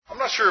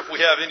not sure if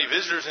we have any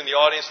visitors in the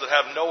audience that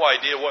have no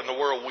idea what in the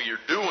world we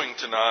are doing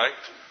tonight.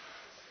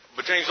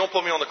 But James, don't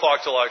put me on the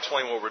clock till I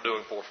explain what we're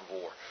doing, por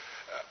favor.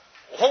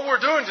 What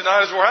we're doing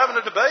tonight is we're having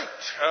a debate,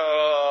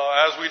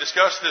 as we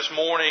discussed this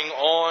morning,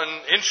 on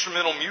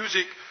instrumental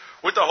music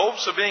with the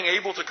hopes of being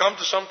able to come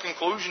to some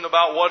conclusion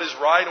about what is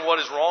right and what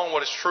is wrong,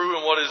 what is true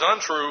and what is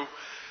untrue.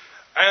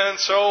 And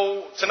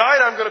so tonight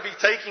I'm going to be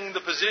taking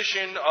the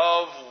position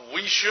of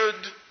we should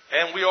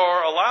and we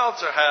are allowed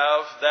to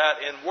have that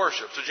in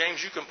worship. So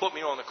James, you can put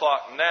me on the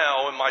clock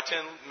now in my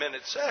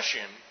 10-minute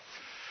session.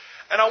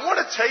 And I want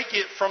to take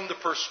it from the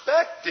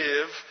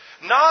perspective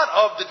not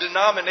of the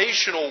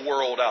denominational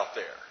world out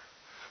there,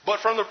 but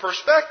from the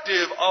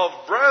perspective of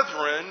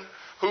brethren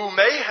who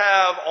may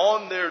have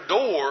on their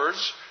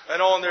doors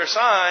and on their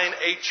sign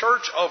a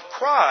Church of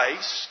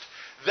Christ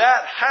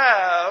that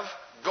have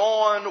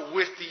gone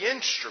with the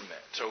instrument,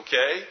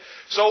 okay?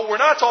 So we're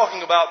not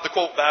talking about the,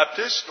 quote,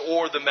 Baptist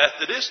or the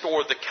Methodist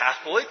or the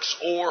Catholics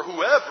or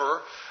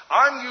whoever.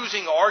 I'm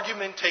using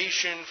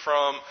argumentation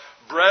from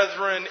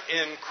brethren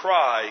in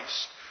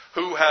Christ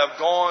who have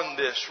gone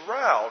this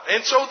route.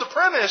 And so the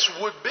premise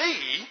would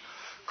be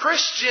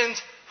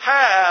Christians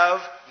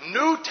have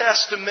New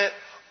Testament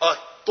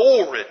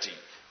authority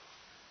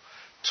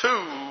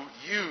to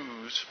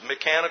use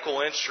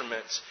mechanical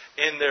instruments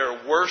in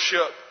their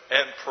worship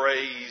and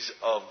praise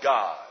of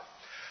God.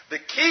 The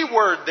key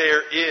word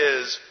there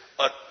is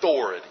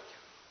authority.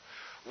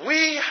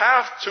 We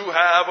have to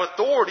have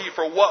authority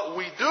for what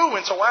we do.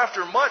 And so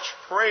after much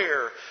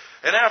prayer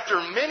and after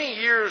many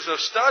years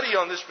of study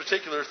on this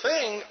particular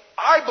thing,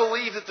 I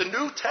believe that the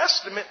New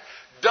Testament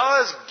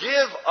does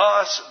give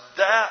us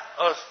that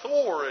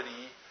authority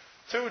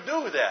to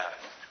do that.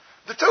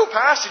 The two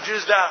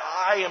passages that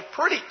I am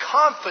pretty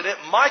confident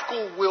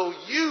Michael will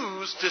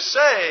use to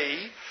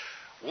say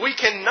we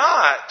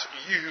cannot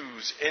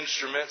use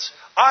instruments,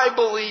 I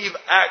believe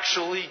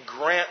actually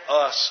grant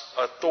us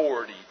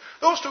authority.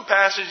 Those two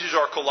passages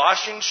are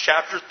Colossians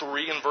chapter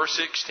 3 and verse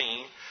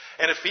 16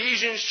 and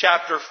Ephesians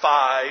chapter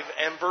 5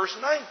 and verse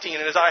 19.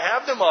 And as I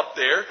have them up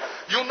there,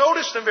 you'll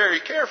notice them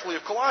very carefully.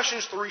 Of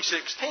Colossians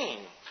 3:16,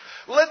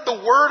 let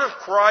the word of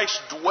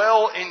Christ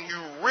dwell in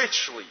you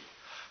richly,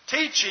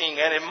 teaching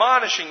and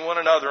admonishing one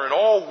another in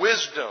all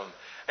wisdom,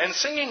 and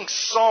singing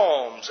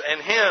psalms and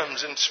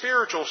hymns and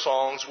spiritual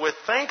songs with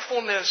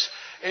thankfulness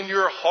in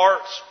your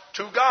hearts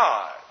to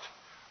God.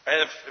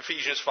 And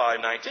Ephesians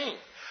 5:19.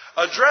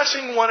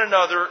 Addressing one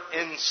another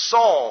in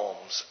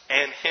psalms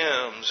and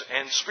hymns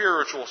and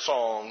spiritual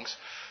songs,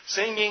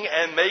 singing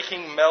and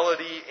making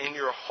melody in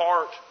your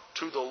heart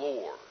to the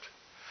Lord.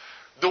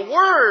 The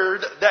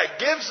word that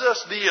gives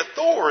us the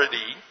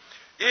authority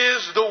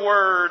is the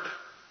word,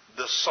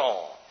 the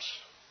Psalms.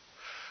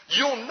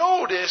 You'll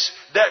notice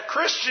that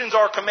Christians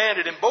are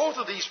commanded in both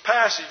of these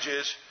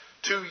passages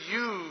to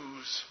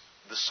use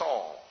the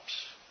Psalms.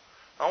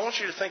 I want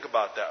you to think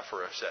about that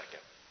for a second.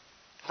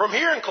 From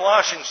here in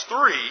Colossians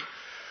 3,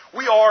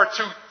 we are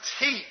to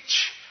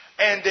teach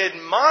and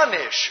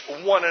admonish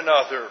one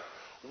another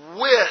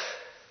with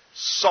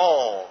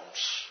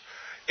psalms.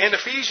 In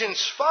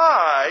Ephesians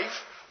 5,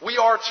 we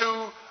are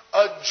to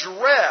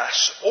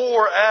address,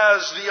 or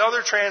as the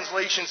other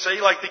translations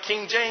say, like the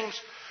King James,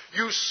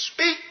 you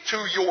speak to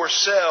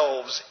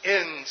yourselves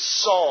in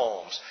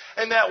psalms.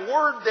 And that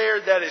word there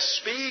that is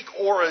speak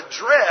or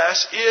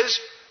address is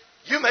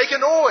you make a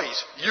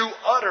noise, you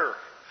utter.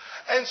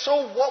 And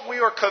so what we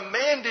are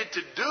commanded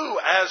to do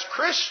as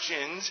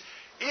Christians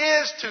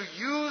is to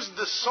use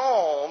the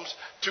Psalms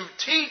to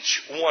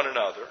teach one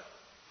another,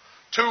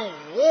 to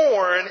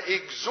warn,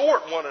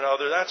 exhort one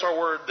another, that's our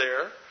word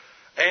there,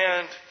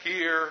 and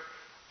here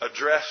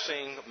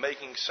addressing,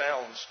 making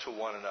sounds to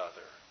one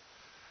another.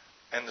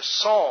 And the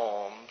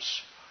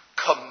Psalms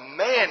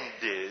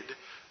commanded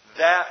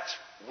that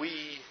we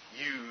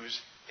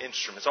use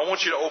instruments. I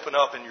want you to open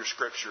up in your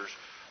scriptures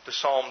to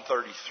Psalm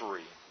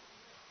 33.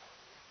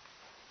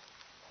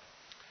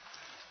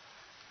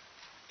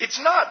 It's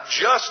not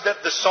just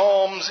that the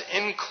Psalms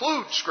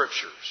include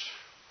scriptures,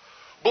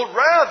 but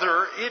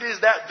rather it is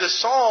that the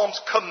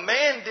Psalms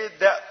commanded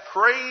that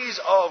praise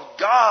of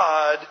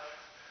God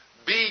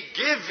be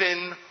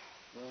given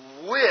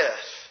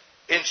with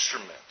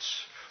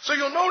instruments. So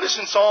you'll notice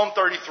in Psalm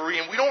 33,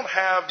 and we don't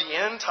have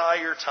the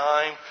entire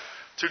time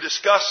to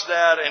discuss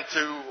that and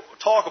to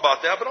talk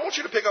about that, but I want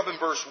you to pick up in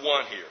verse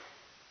 1 here.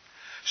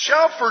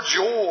 Shout for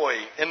joy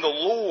in the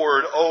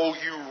Lord, O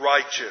you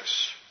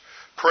righteous.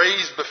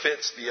 Praise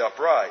befits the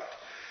upright.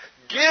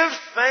 Give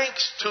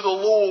thanks to the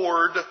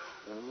Lord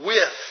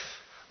with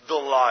the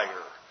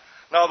lyre.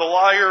 Now the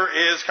lyre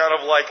is kind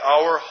of like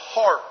our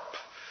harp.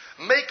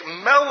 Make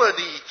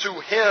melody to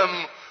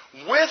Him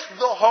with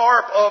the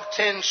harp of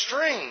 10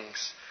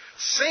 strings.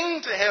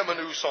 Sing to Him a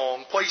new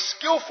song. Play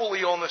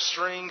skillfully on the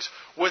strings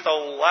with a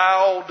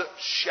loud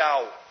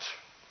shout.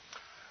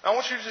 I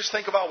want you to just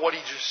think about what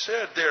he just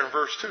said there in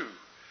verse 2.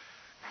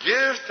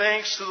 Give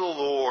thanks to the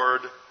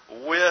Lord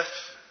with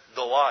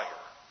the lyre.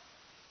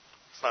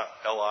 It's not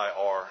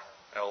L-I-R,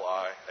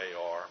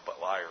 L-I-A-R,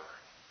 but lyre.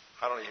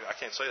 I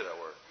can't say that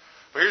word.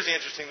 But here's the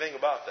interesting thing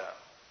about that.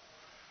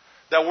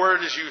 That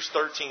word is used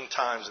 13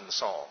 times in the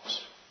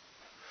Psalms.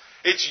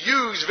 It's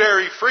used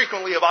very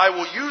frequently of, I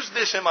will use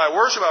this in my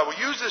worship, I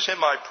will use this in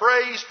my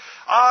praise,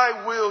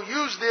 I will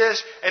use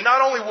this, and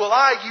not only will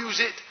I use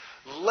it,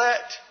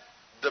 let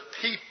the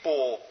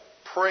people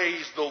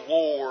praise the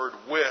Lord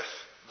with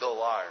the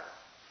lyre.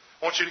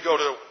 I want you to go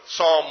to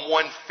Psalm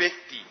 150.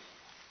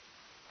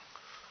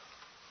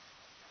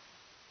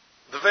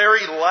 The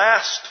very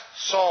last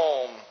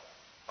psalm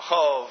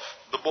of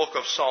the book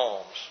of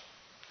Psalms.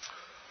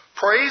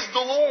 Praise the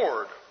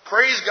Lord.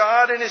 Praise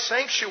God in His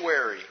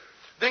sanctuary.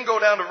 Then go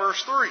down to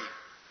verse 3.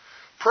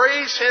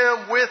 Praise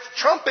Him with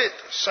trumpet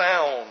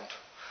sound.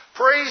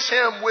 Praise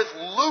Him with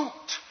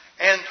lute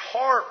and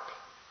harp.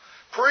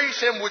 Praise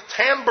Him with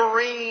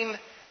tambourine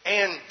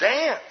and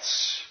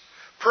dance.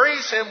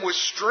 Praise Him with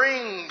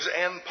strings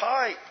and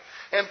pipe.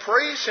 And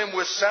praise Him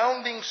with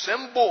sounding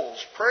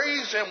cymbals.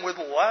 Praise Him with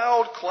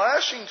loud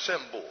clashing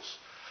cymbals.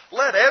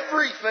 Let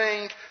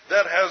everything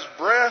that has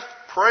breath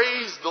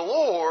praise the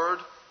Lord.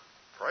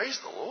 Praise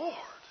the Lord.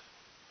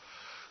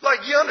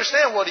 Like, you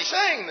understand what he's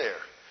saying there.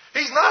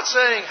 He's not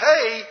saying,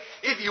 hey,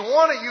 if you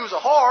want to use a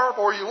harp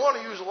or you want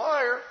to use a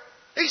lyre.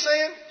 He's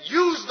saying,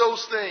 use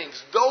those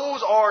things.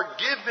 Those are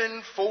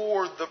given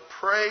for the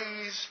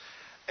praise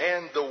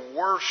and the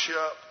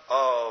worship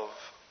of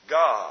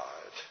God.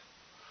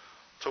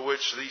 To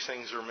which these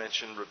things are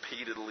mentioned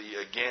repeatedly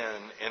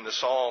again in the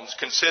Psalms.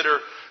 Consider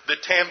the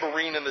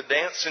tambourine and the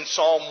dance in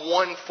Psalm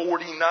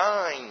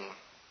 149.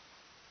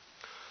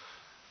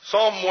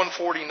 Psalm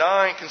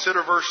 149,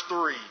 consider verse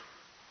 3.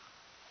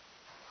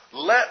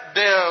 Let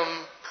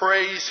them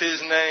praise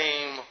His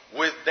name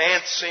with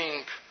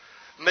dancing.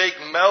 Make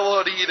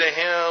melody to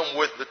Him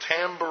with the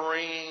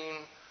tambourine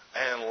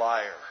and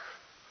lyre.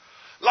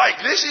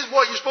 Like, this is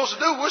what you're supposed to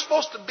do. We're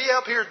supposed to be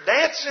up here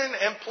dancing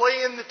and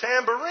playing the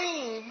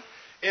tambourine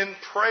in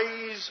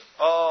praise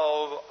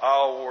of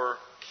our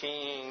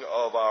King,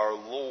 of our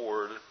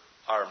Lord,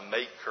 our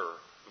Maker.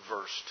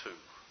 Verse 2.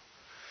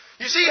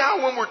 You see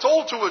how when we're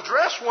told to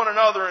address one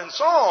another in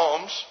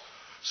Psalms,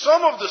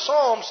 some of the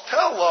Psalms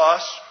tell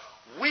us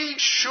we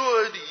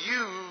should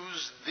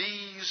use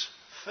these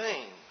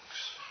things.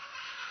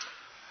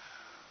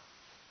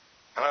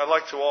 And I'd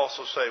like to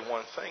also say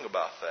one thing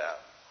about that.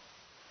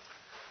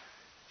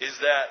 Is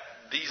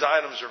that these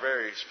items are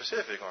very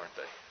specific, aren't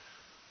they?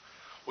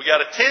 We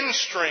got a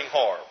 10-string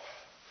harp.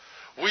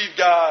 We've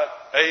got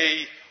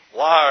a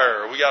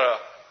lyre. We got a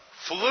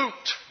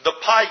flute. The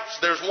pipes.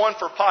 There's one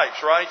for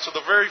pipes, right? So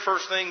the very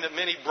first thing that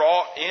many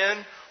brought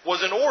in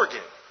was an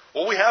organ.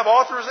 Well, we have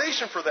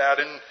authorization for that.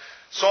 In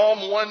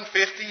Psalm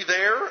 150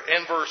 there,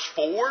 in verse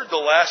 4, the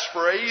last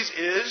phrase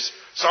is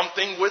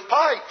something with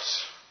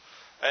pipes.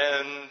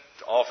 And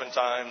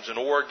oftentimes an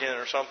organ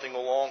or something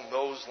along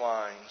those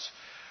lines.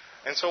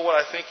 And so what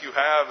I think you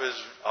have is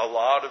a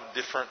lot of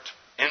different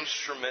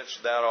instruments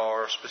that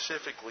are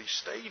specifically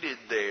stated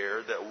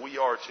there that we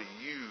are to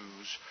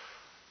use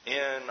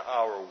in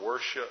our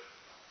worship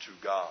to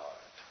God.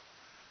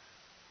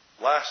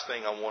 Last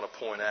thing I want to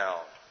point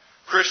out.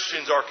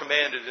 Christians are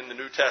commanded in the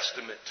New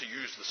Testament to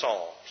use the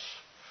Psalms.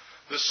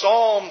 The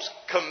Psalms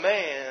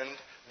command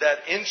that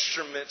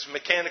instruments,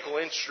 mechanical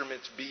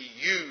instruments, be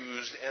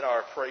used in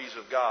our praise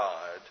of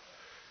God.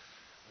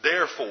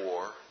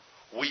 Therefore,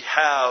 we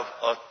have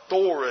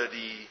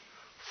authority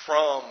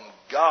from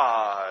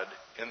God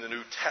in the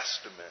New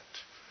Testament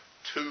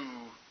to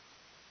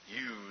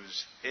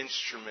use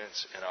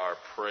instruments in our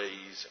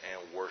praise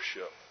and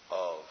worship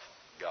of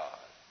God.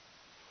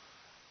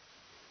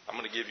 I'm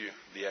going to give you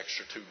the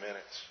extra 2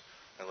 minutes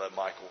and let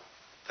Michael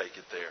take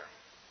it there.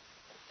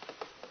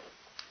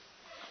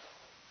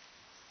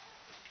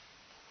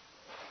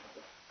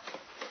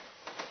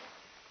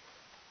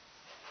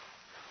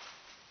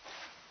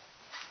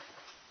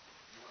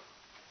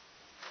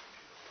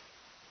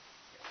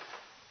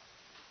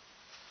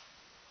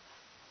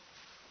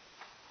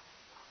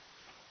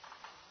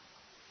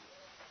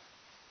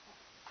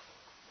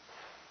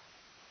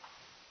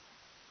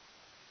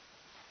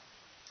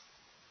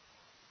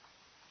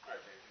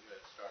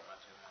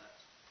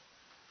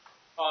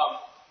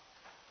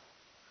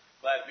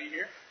 Glad to be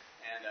here,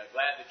 and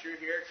glad that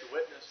you're here to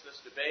witness this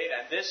debate.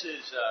 And this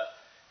is an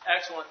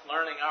excellent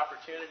learning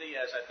opportunity,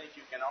 as I think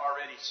you can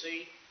already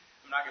see.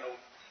 I'm not going to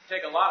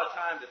take a lot of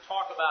time to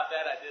talk about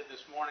that. I did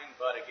this morning,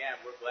 but again,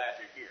 we're glad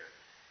you're here.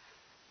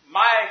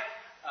 My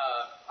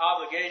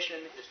obligation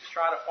is to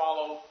try to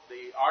follow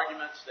the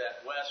arguments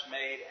that Wes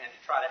made and to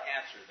try to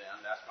answer them.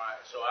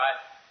 So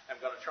I am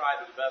going to try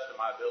to the best of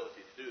my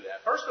ability to do that.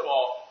 First of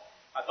all,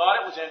 I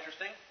thought it was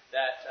interesting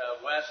that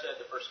Wes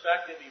said the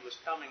perspective he was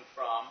coming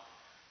from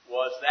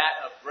was that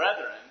of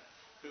brethren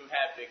who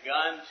had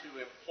begun to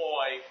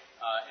employ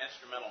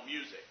instrumental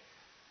music.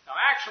 Now,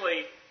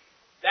 actually,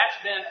 that's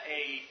been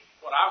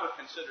what I would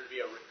consider to be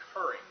a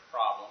recurring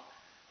problem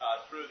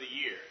through the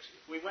years.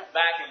 If we went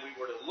back and we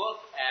were to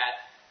look at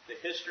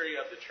the history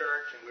of the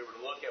church and we were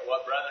to look at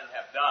what brethren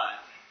have done,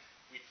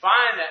 we'd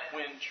find that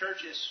when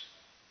churches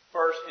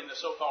first in the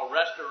so-called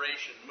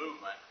Restoration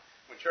movement,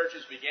 when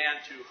churches began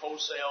to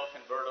wholesale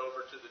convert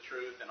over to the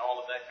truth and all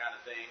of that kind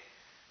of thing,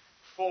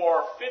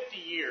 for 50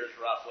 years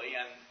roughly,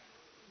 and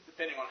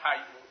depending on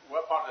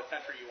what part of the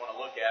country you want to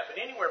look at,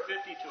 but anywhere 50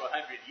 to 100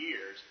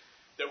 years,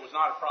 there was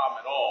not a problem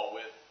at all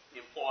with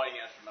employing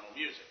instrumental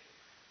music.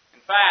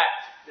 In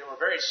fact, there were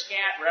very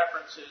scant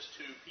references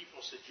to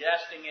people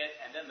suggesting it,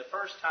 and then the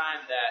first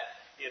time that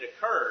it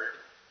occurred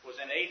was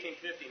in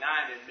 1859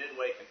 in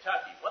Midway,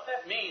 Kentucky. What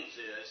that means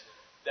is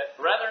that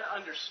brethren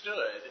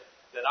understood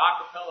that a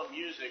cappella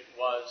music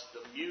was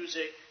the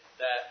music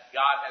that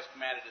God has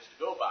commanded us to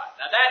go by.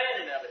 Now that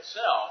in and of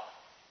itself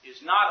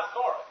is not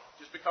authority.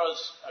 Just because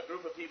a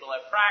group of people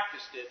have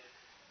practiced it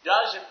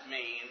doesn't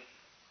mean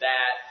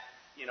that,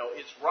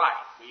 it's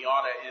right. We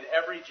ought to, in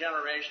every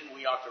generation,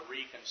 we ought to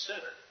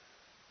reconsider.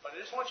 But I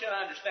just want you to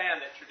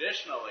understand that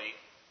traditionally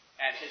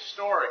and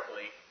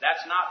historically,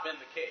 that's not been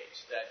the case.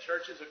 That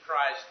Churches of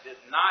Christ did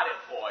not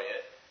employ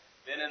it.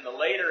 Then in the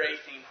later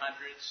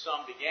 1800s,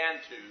 some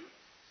began to.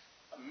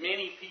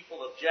 Many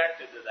people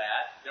objected to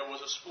that. There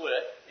was a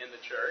split in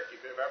the church.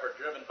 If you've ever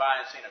driven by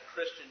and seen a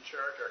Christian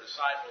church or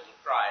Disciples of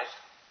Christ,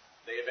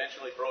 they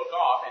eventually broke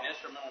off, and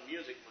instrumental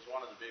music was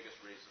one of the biggest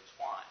reasons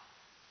why.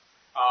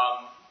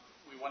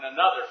 We went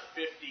another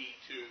 50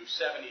 to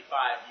 75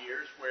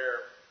 years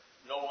where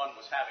no one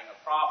was having a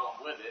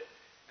problem with it.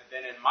 And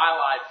then in my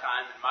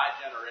lifetime, in my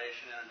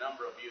generation, and a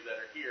number of you that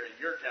are here in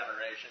your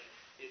generation,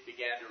 it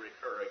began to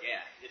recur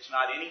again. It's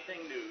not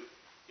anything new.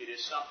 It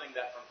is something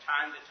that from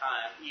time to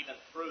time, even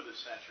through the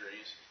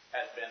centuries,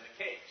 has been the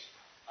case.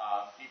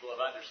 People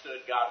have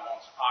understood God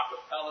wants a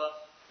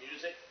cappella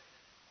music,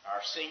 or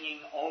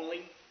singing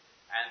only,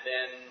 and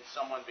then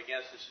someone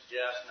begins to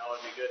suggest, no,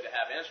 it'd be good to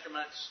have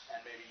instruments,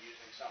 and maybe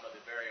using some of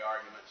the very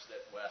arguments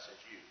that Wes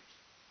has used.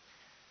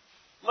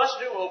 Let's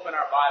open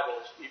our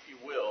Bibles, if you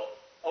will.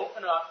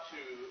 Open up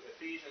to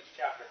Ephesians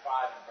chapter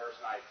 5 and verse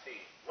 19.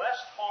 Wes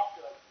talked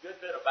a good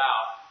bit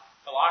about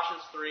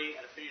Colossians 3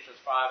 and Ephesians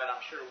 5, and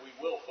I'm sure we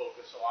will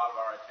focus a lot of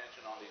our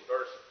attention on these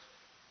verses.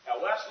 Now,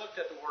 Wes looked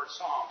at the word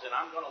Psalms, and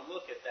I'm going to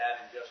look at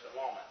that in just a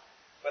moment.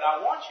 But I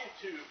want you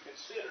to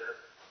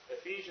consider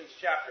Ephesians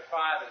chapter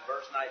 5 and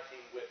verse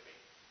 19 with me.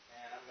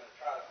 And I'm going to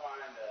try to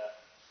find a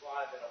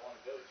slide that I want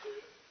to go to.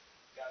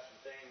 Got some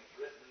things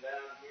written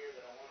down here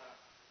that I want to...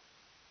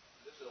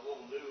 This is a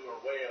little newer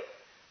way of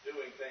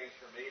doing things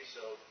for me,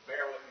 so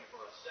bear with me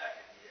for a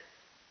second here.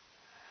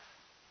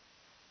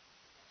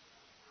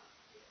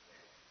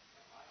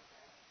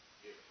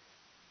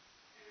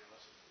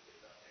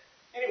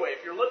 Anyway,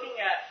 if you're looking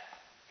at...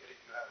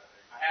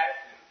 I had it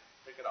and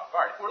pick it off.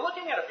 All right, if we're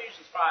looking at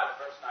Ephesians 5 and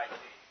verse 19,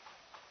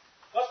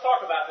 let's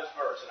talk about this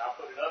verse, and I'll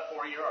put it up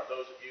for you, or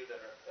those of you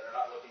that are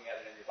not looking at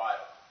it in your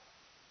Bible.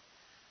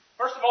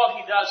 First of all,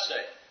 he does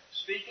say,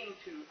 speaking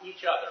to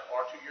each other,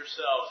 or to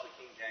yourselves, the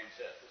King James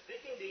says,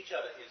 speaking to each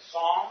other in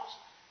psalms,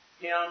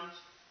 hymns,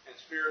 and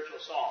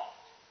spiritual songs.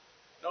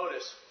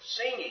 Notice,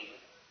 singing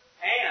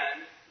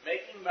and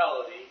making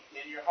melody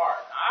in your heart.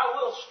 Now, I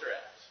will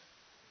stress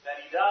that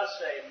he does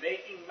say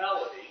making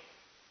melody.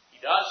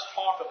 He does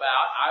talk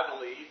about, I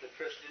believe, the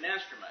Christian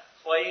instrument,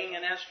 playing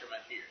an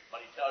instrument here,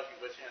 but he tells you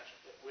which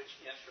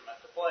instrument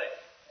to play.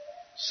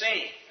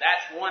 Sing,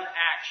 that's one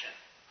action.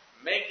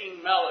 Making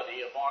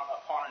melody upon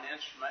an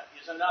instrument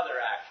is another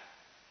action.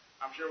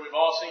 I'm sure we've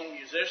all seen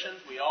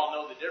musicians. We all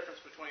know the difference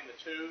between the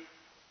two.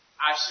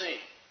 I sing.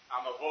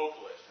 I'm a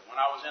vocalist. And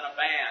when I was in a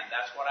band,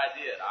 that's what I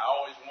did. I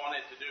always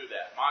wanted to do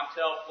that.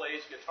 Montel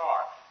plays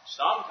guitar.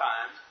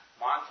 Sometimes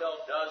Montel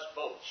does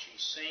both. She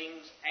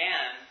sings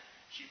and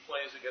she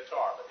plays the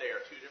guitar. But they are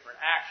two different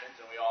actions,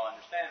 and we all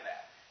understand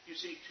that. You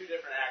see two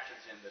different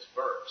actions in this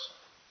verse.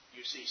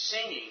 You see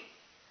singing,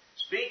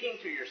 speaking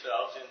to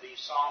yourselves in these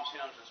psalms,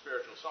 hymns, and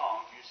spiritual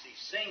songs. You see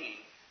singing,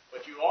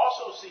 but you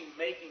also see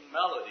making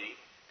melody,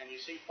 and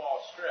you see Paul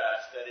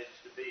stress that it is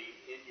to be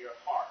in your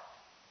heart.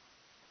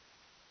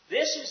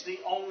 This is the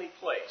only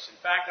place. In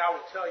fact, I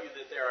will tell you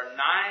that there are 9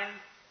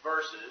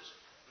 verses.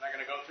 I'm not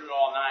going to go through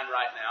all 9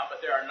 right now, but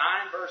there are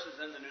 9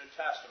 verses in the New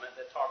Testament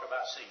that talk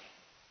about singing.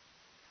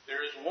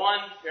 There is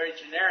one very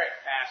generic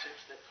passage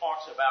that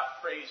talks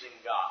about praising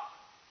God.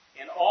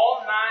 In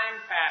all 9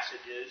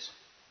 passages,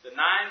 the 9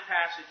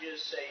 passages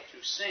say to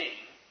sing.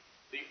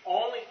 The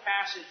only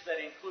passage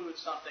that includes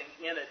something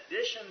in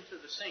addition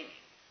to the singing,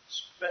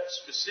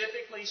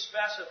 specifically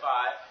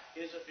specified,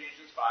 is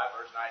Ephesians 5,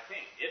 verse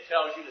 19. It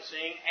tells you to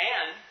sing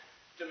and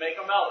to make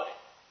a melody,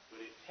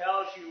 but it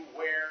tells you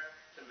where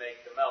to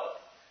make the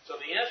melody. So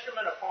the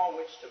instrument upon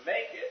which to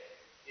make it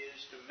is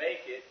to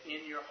make it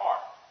in your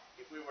heart.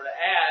 If we were to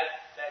add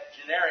that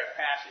generic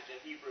passage in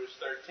Hebrews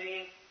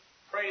 13,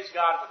 praise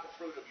God with the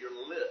fruit of your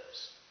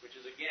lips, which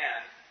is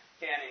again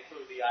can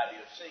include the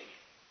idea of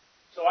singing.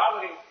 So I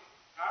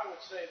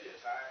would say this.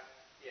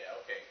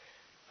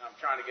 I'm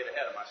trying to get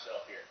ahead of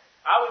myself here.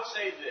 I would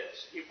say this.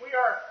 If we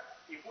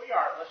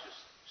are, let's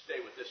just stay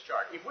with this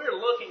chart. If we're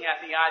looking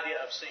at the idea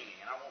of singing,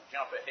 and I won't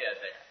jump ahead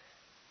there,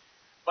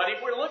 but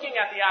if we're looking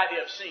at the idea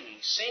of singing,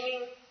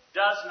 singing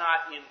does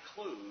not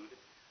include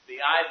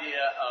the idea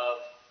of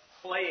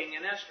playing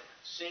an instrument.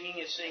 Singing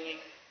is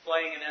singing,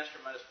 playing an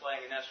instrument is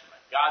playing an instrument.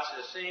 God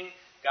says sing.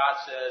 God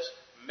says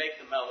make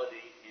the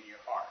melody in your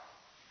heart.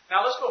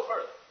 Now let's go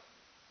further.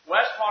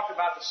 Wes talked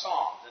about the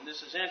Psalms, and this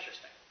is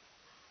interesting.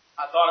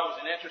 I thought it was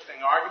an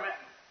interesting argument,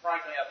 and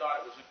frankly, I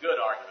thought it was a good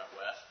argument,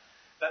 Wes,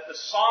 that the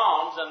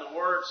Psalms and the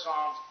word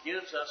Psalms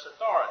gives us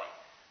authority.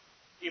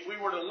 If we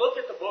were to look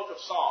at the book of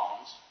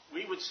Psalms,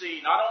 we would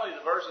see not only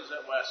the verses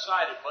that Wes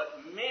cited,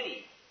 but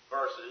many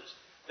verses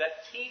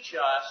that teach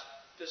us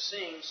to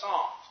sing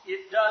psalms.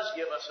 It does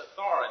give us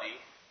authority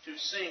to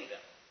sing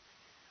them.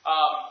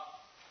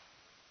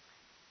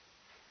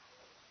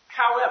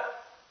 However,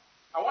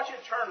 I want you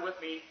to turn with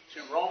me to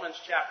Romans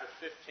chapter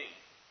 15.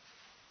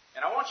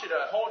 And I want you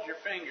to hold your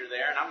finger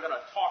there, and I'm going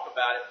to talk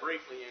about it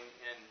briefly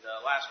in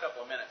the last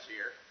couple of minutes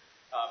here,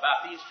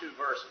 about these two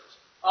verses.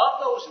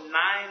 Of those 9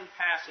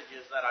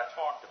 passages that I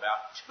talked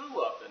about, 2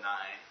 of the 9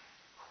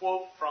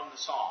 quote from the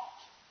Psalms.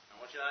 I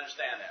want you to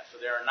understand that. So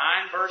there are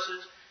 9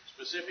 verses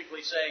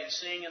specifically saying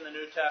sing in the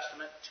New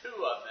Testament. 2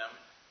 of them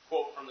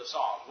quote from the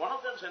Psalms. One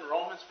of them is in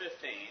Romans 15.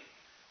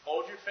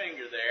 Hold your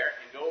finger there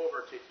and go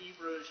over to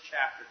Hebrews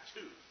chapter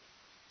 2.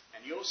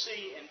 And you'll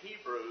see in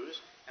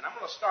Hebrews, and I'm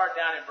going to start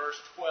down in verse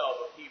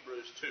 12 of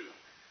Hebrews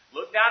 2.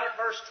 Look down at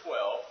verse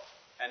 12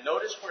 and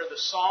notice where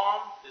the psalm,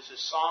 this is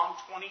Psalm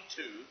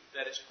 22,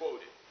 that is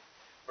quoted.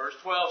 Verse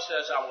 12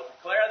 says, I will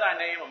declare thy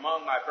name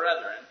among my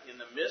brethren. In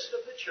the midst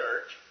of the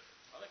church,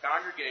 or the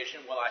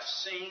congregation, will I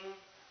sing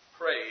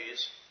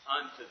praise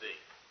unto thee.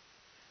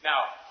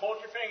 Now,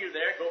 hold your finger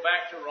there. Go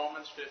back to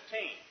Romans 15.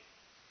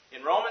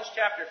 In Romans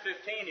chapter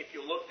 15, if you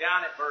look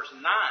down at verse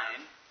 9,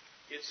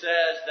 it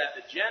says that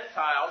the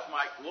Gentiles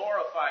might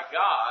glorify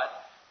God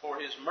for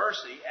his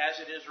mercy, as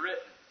it is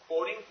written,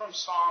 quoting from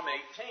Psalm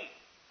 18.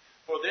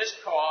 For this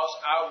cause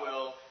I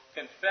will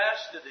confess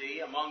to thee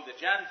among the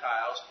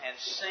Gentiles and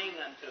sing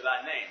unto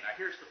thy name. Now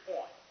here's the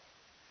point.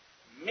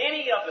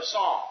 Many of the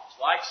Psalms,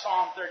 like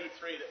Psalm 33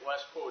 that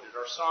Wes quoted,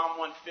 or Psalm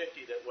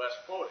 150 that Wes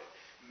quoted,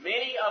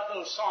 many of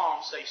those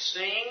Psalms say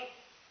sing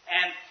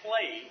and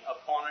play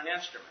upon an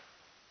instrument.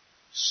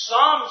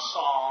 Some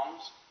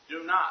Psalms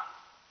do not.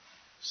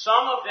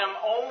 Some of them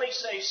only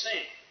say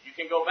sing. You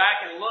can go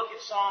back and look at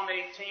Psalm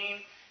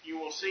 18. You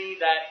will see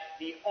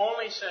that he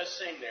only says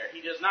sing there.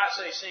 He does not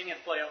say sing and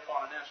play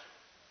upon an instrument.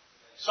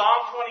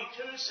 Psalm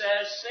 22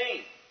 says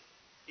sing.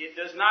 It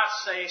does not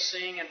say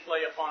sing and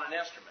play upon an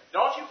instrument.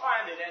 Don't you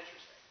find it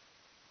interesting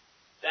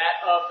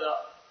that of the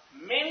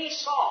many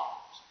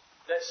Psalms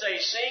that say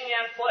sing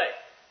and play,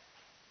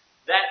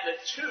 that the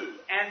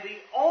 2 and the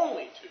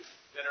only 2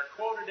 that are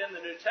quoted in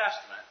the New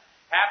Testament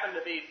happen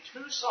to be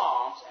 2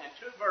 Psalms and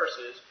 2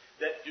 verses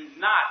that do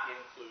not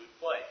include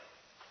play.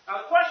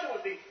 Now the question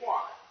would be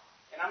why?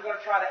 And I'm going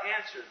to try to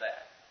answer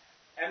that.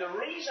 And the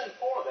reason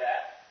for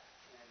that,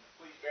 and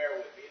please bear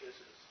with me, this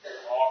is a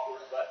little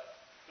awkward, but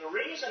the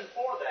reason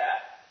for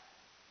that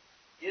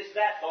is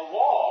that the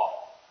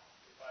law,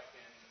 if I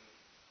can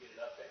get it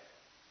up there.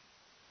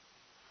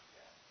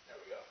 Yeah, there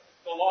we go.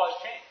 The law has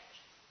changed.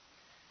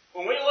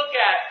 When we look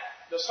at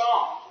the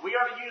Psalms, we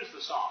are to use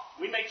the Psalms.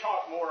 We may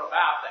talk more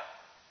about that.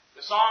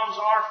 The Psalms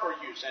are for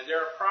use, and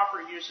there are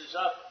proper uses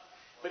of them.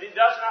 But it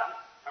does not,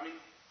 1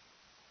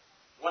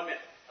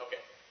 minute, okay.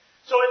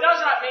 So it does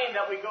not mean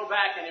that we go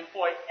back and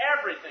employ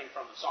everything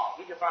from the Psalms.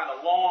 We can find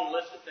a long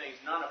list of things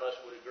none of us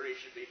would agree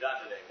should be done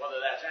today, whether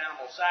that's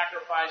animal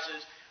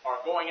sacrifices or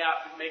going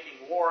out and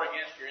making war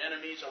against your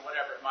enemies or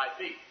whatever it might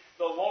be.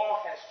 The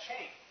law has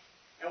changed.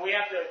 And we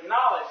have to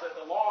acknowledge that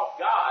the law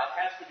of God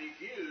has to be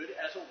viewed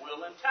as a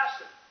will and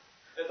testament.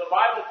 That the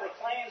Bible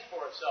proclaims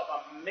for itself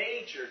a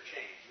major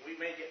change. We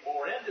may get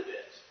more into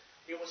this.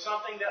 It was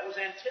something that was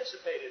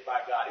anticipated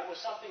by God. It was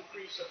something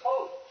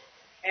presupposed.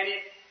 And it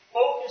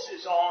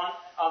focuses on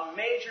a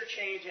major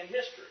change in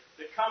history.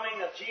 The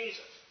coming of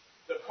Jesus.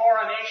 The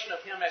coronation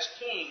of Him as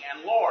King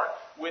and Lord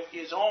with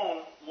His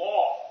own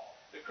law.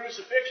 The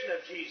crucifixion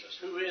of Jesus,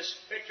 who is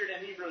pictured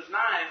in Hebrews 9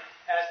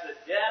 as the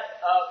death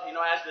of,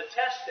 as the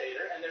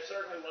testator, and there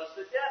certainly was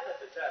the death of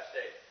the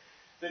testator.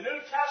 The New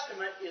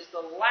Testament is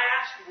the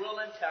last will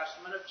and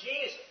testament of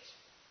Jesus.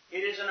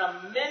 It is an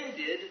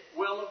amended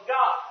will of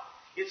God.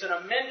 It's an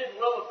amended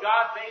will of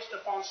God based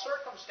upon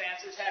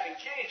circumstances having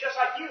changed. Just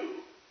like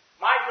you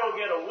might go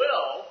get a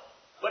will,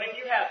 but if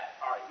you have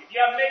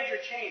major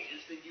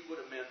changes, then you would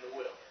amend the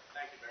will.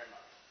 Thank you very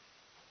much.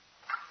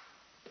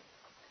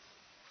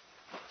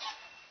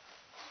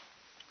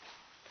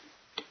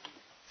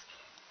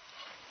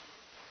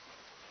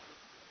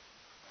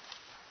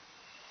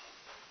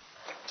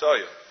 I tell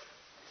you.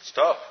 It's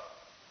tough.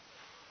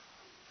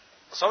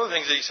 Some of the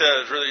things that he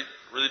said is really,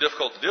 really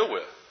difficult to deal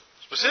with.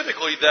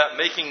 Specifically, that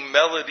making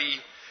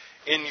melody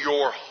in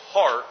your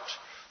heart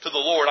to the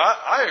Lord.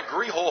 I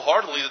agree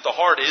wholeheartedly that the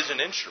heart is an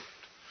instrument.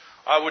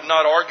 I would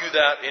not argue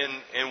that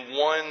in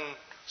one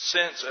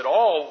sense at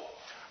all.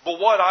 But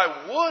what I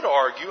would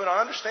argue, and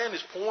I understand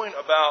his point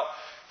about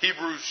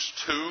Hebrews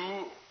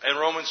 2 and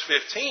Romans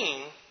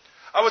 15,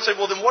 I would say,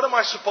 well, then what am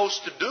I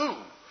supposed to do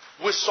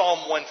with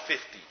Psalm 150?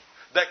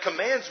 that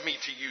commands me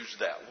to use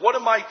that? What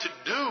am I to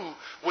do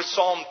with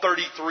Psalm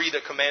 33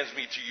 that commands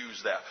me to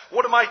use that?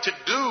 What am I to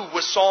do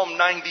with Psalm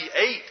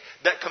 98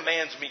 that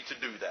commands me to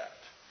do that?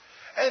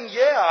 And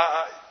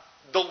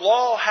the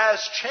law has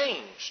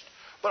changed.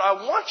 But I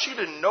want you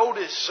to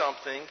notice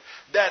something,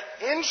 that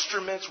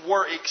instruments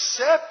were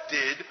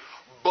accepted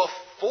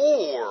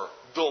before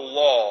the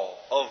law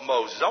of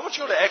Moses. I want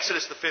you to go to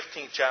Exodus, the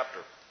 15th chapter.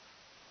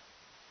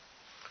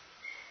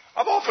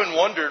 I've often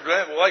wondered,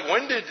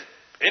 when did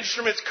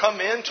instruments come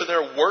into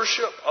their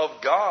worship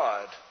of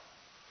God?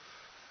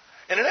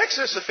 And in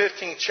Exodus, the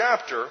 15th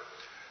chapter,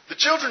 the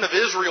children of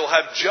Israel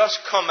have just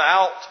come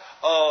out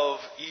of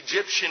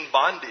Egyptian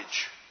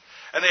bondage.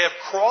 And they have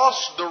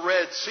crossed the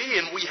Red Sea.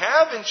 And we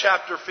have in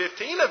chapter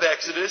 15 of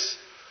Exodus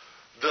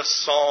the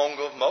Song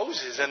of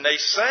Moses. And they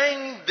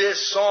sang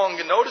this song.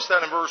 And notice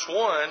that in verse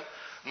 1.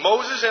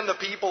 Moses and the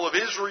people of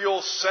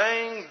Israel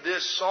sang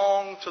this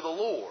song to the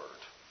Lord.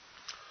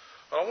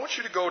 I want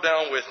you to go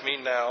down with me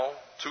now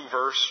to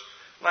verse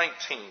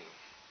 19.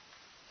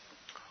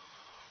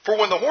 For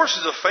when the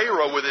horses of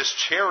Pharaoh with his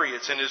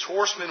chariots and his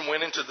horsemen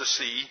went into the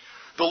sea,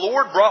 the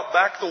Lord brought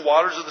back the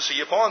waters of the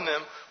sea upon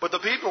them, but the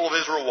people of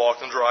Israel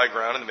walked on dry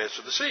ground in the midst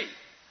of the sea.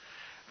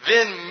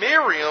 Then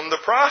Miriam the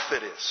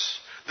prophetess,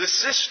 the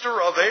sister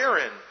of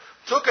Aaron,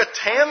 took a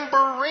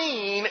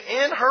tambourine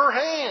in her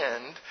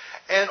hand,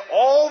 and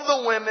all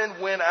the women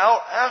went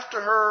out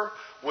after her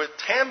with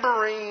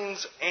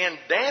tambourines and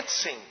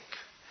dancing.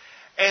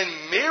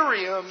 And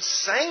Miriam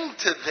sang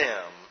to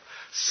them,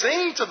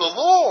 "Sing to the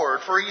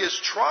Lord, for he has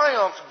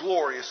triumphed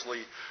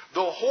gloriously.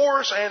 The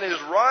horse and his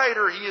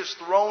rider he has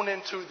thrown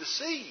into the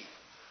sea."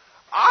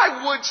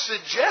 I would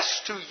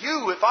suggest to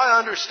you, if I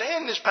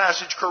understand this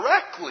passage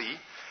correctly,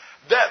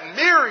 that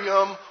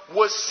Miriam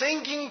was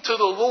singing to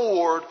the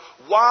Lord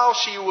while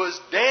she was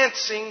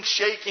dancing,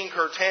 shaking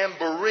her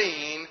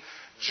tambourine,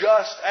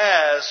 just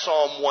as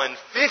Psalm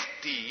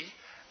 150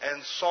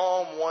 and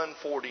Psalm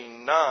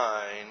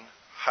 149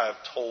 have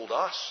told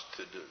us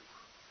to do.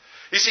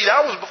 You see,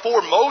 that was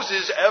before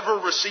Moses ever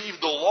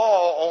received the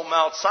law on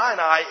Mount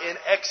Sinai in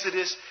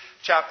Exodus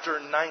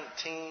chapter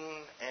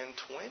 19 and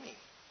 20.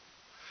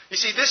 You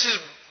see, this is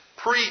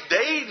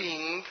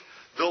predating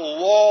the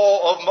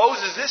law of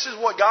Moses. This is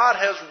what God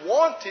has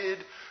wanted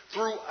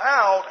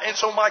throughout. And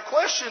so my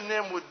question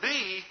then would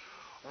be,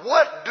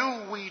 what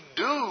do we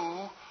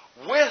do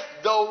with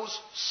those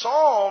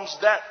psalms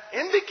that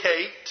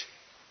indicate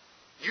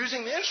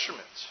using the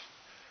instruments?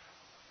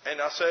 And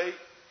I say,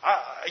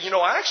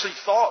 I actually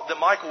thought that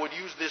Michael would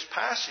use this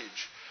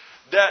passage,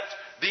 that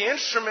the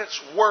instruments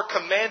were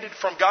commanded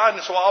from God,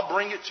 and so I'll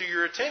bring it to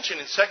your attention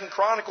in 2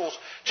 Chronicles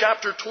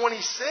chapter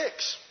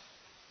 26,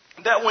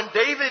 that when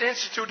David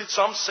instituted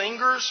some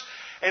singers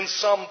and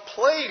some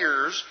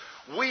players,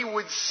 we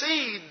would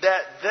see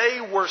that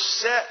they were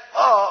set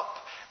up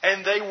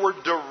and they were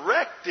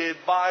directed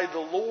by the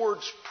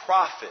Lord's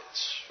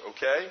prophets.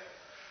 Okay?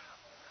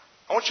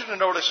 I want you to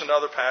notice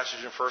another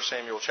passage in 1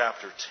 Samuel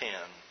chapter 10.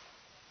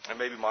 And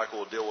maybe Michael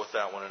will deal with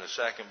that one in a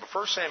second. But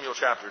 1 Samuel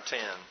chapter 10.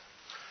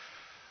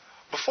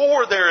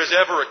 Before there is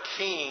ever a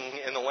king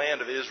in the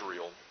land of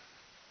Israel,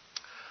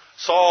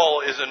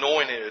 Saul is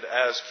anointed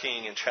as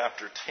king in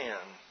chapter 10.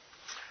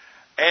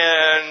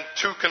 And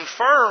to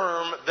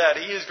confirm that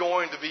he is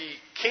going to be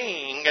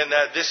king and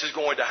that this is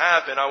going to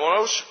happen, I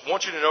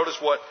want you to notice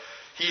what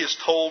he is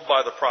told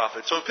by the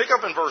prophet. So pick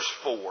up in verse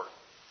 4.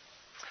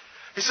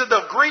 He said,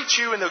 "They'll greet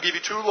you and they'll give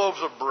you 2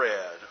 loaves of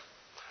bread."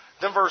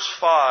 Then verse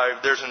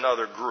 5, there's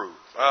another group.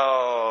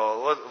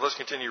 Let's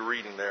continue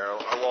reading there.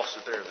 I lost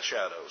it there in the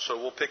shadows. So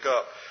we'll pick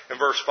up in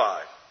verse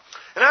 5.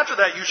 "And after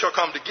that you shall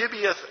come to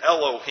Gibeath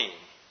Elohim,"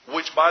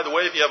 which, by the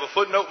way, if you have a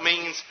footnote,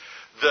 means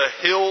the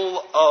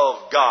hill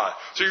of God.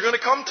 So you're going to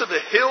come to the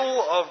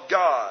hill of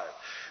God,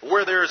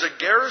 where there is a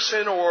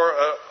garrison or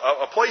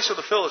a place of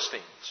the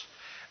Philistines.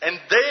 And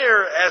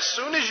there, as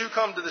soon as you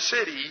come to the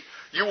city,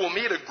 you will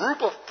meet a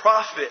group of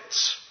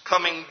prophets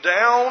coming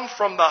down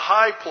from the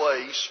high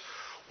place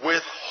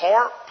with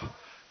harp,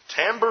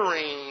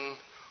 tambourine,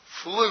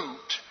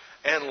 flute,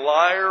 and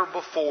lyre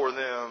before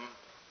them,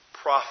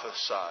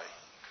 prophesying.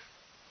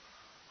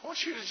 I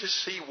want you to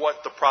just see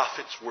what the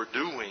prophets were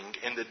doing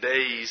in the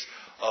days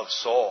of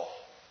Saul.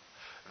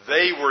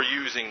 They were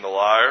using the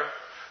lyre.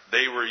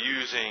 They were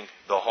using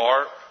the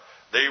harp.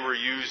 They were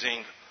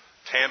using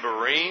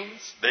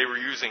tambourines. They were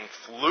using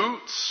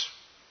flutes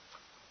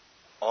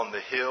on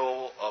the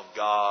hill of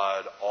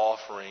God,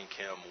 offering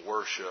Him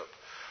worship.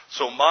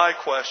 So my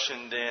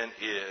question then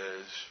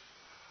is,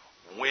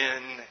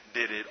 when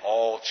did it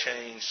all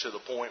change to the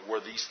point where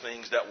these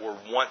things that were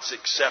once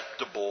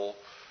acceptable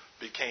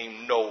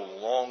became no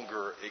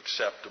longer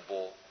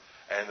acceptable,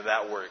 and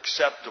that were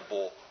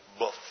acceptable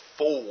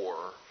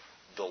before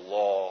the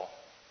law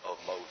of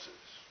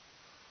Moses?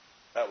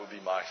 That would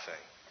be my thing.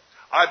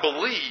 I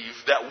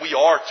believe that we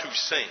are to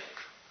sing.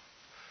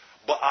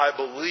 But I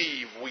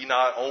believe we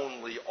not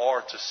only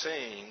are to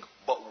sing,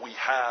 but we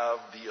have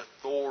the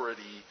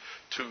authority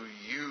to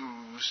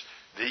use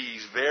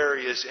these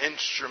various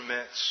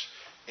instruments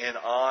in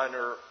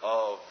honor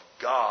of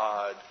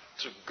God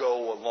to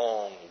go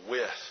along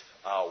with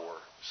our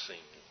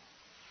singing.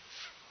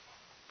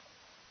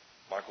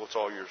 Michael, it's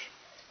all yours.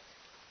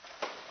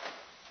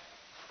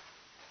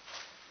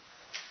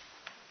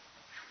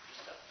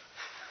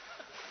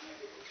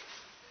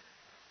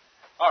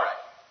 All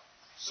right.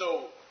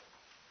 So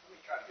let me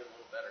try to get a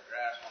little better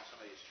grasp on some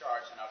of these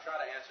charts, and I'll try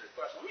to answer the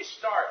question. Let me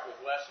start with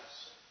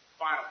Wes's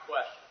final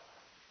question.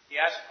 He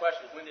asked the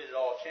question, when did it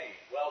all change?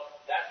 Well,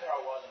 that's where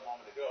I was a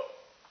moment ago.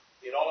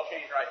 It all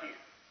changed right here.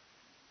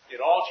 It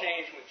all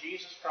changed when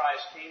Jesus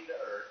Christ came to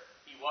earth.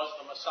 He was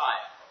the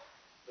Messiah.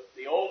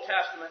 The Old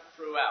Testament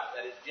throughout,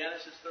 that is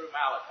Genesis through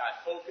Malachi,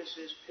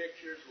 focuses,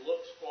 pictures,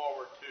 looks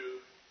forward to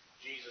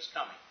Jesus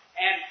coming,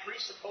 and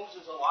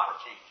presupposes a lot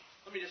of changes.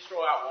 Let me just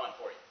throw out one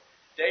for you.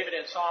 David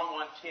in Psalm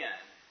 110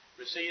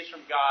 receives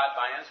from God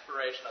by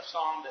inspiration a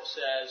psalm that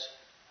says,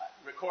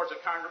 records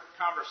a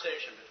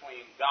conversation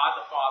between God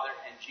the Father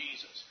and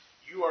Jesus.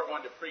 You are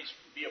going to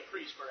be a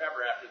priest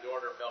forever after the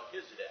order of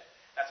Melchizedek.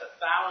 That's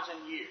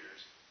 1,000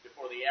 years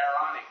before the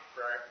Aaronic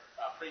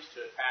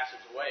priesthood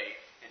passes away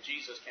and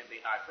Jesus can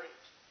be high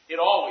priest. It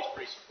always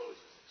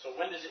presupposes it. So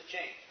when does it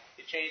change?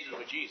 It changes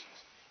with Jesus.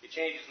 It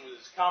changes with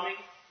His coming.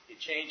 It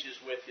changes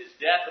with His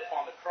death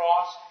upon the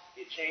cross.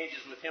 It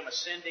changes with Him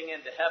ascending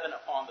into heaven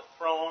upon the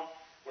throne,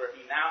 where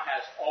He now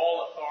has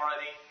all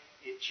authority.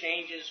 It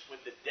changes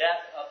with the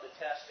death of the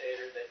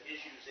testator that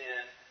issues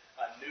in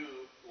a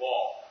new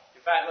law.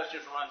 In fact, let's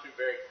just run through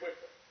very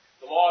quickly.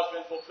 The law has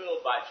been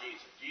fulfilled by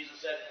Jesus.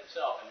 Jesus said it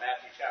Himself in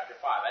Matthew chapter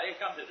 5. I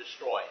didn't come to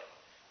destroy it.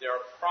 There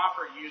are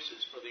proper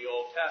uses for the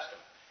Old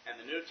Testament. And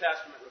the New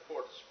Testament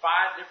records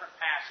 5 different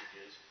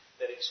passages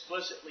that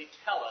explicitly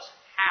tell us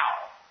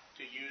how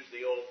to use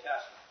the Old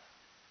Testament.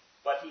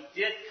 But He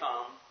did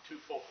come to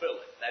fulfill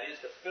it. That is,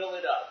 to fill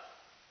it up.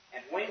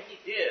 And when He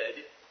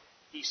did,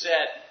 He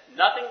said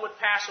nothing would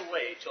pass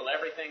away till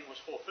everything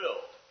was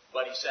fulfilled.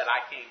 But He said,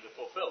 I came to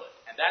fulfill it.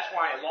 And that's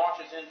why He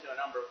launches into a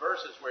number of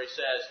verses where He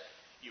says,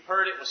 you've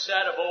heard it was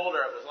said of old,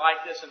 or it was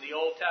like this in the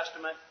Old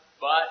Testament,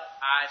 but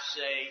I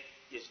say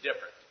it's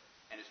different.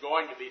 And it's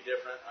going to be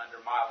different under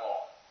my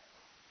law.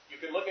 You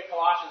can look at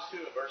Colossians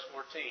 2 and verse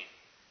 14,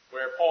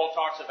 where Paul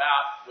talks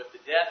about with the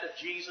death of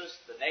Jesus,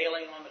 the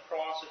nailing on the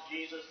cross of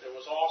Jesus, there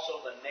was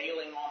also the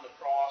nailing on the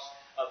cross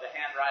of the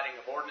handwriting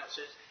of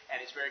ordinances,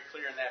 and it's very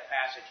clear in that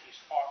passage he's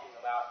talking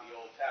about the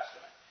Old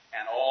Testament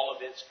and all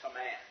of its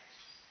commands.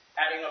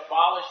 Having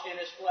abolished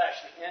in His flesh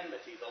the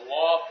enmity, the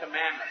law of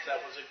commandments that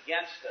was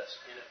against us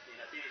in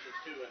Ephesians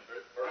 2 and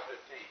verse 15.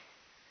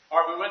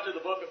 Or if we went to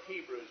the book of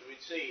Hebrews,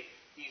 we'd see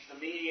He's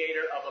the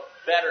mediator of a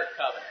better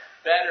covenant,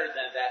 better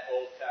than that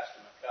Old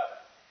Testament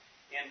covenant.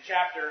 In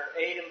chapter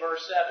 8 and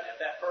verse 7, if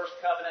that first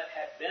covenant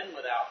had been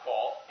without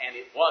fault, and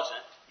it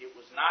wasn't, it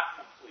was not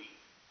complete,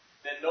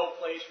 then no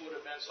place would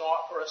have been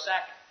sought for a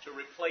second. To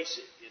replace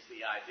it is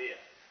the idea.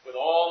 With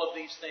all of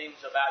these things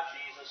about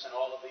Jesus and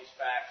all of these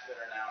facts that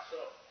are now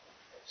so.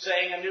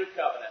 Saying a new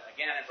covenant,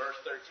 again in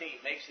verse 13,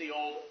 makes the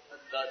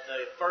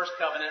first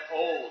covenant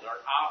old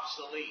or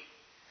obsolete.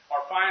 Or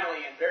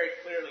finally, and very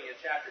clearly in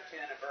chapter 10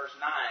 and verse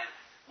 9,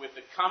 with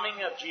the coming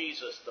of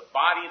Jesus, the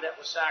body that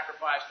was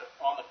sacrificed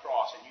on the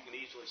cross, and you can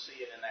easily see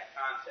it in that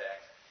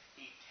context,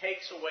 He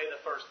takes away the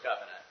first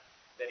covenant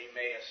that He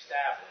may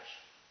establish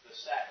the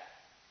second.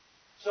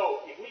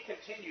 So, if we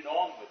continued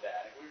on with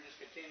that, if we were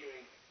just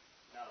continuing,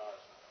 no,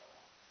 that's not what I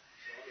want.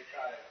 So let me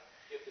try to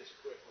get this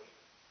quickly.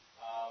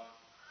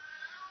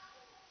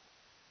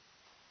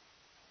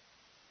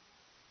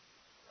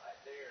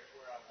 Right there is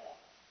where I want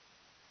it.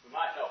 We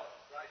might know it.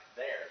 Right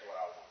there is what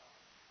I want.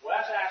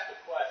 Wes asked a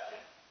question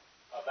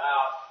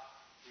about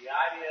the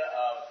idea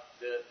of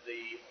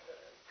the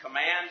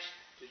commands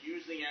to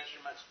use the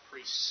instruments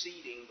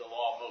preceding the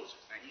law of Moses.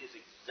 Now, he is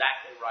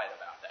exactly right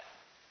about that.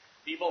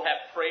 People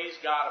have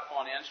praised God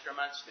upon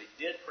instruments. They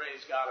did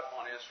praise God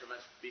upon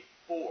instruments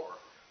before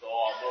the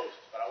law of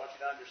Moses. But I want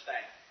you to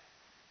understand,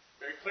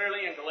 very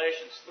clearly in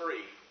Galatians 3,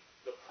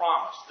 the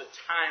promise, the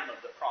time of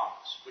the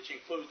promise, which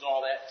includes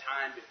all that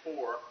time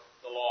before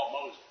the law of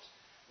Moses,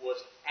 was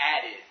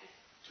added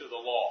to the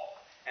law.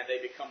 And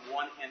they become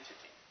one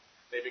entity.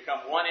 They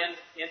become one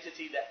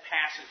entity that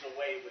passes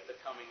away with the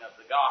coming of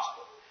the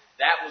gospel.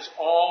 That was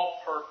all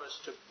purpose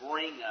to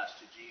bring us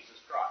to Jesus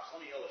Christ.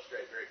 Let me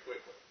illustrate very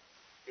quickly.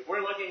 If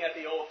we're looking at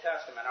the Old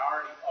Testament, I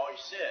already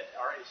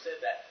said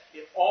that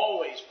it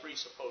always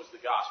presupposed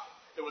the gospel.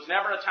 There was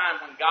never a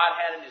time when God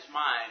had in His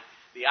mind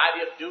the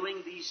idea of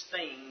doing these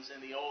things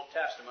in the Old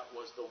Testament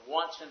was the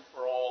once and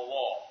for all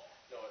law.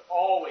 No, it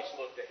always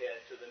looked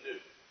ahead to the new.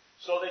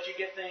 So that you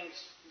get things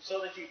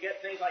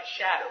like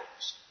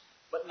shadows,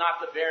 but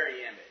not the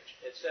very image,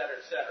 etc.,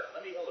 etc.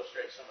 Let me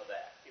illustrate some of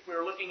that. If we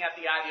were looking at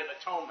the idea of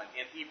atonement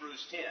in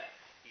Hebrews 10,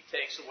 He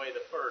takes away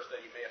the first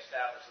that He may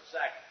establish the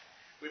second.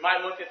 We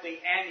might look at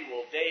the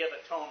annual Day of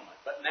Atonement,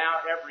 but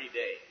now every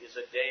day is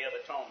a Day of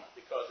Atonement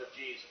because of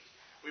Jesus.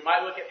 We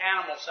might look at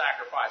animal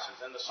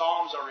sacrifices, and the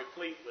Psalms are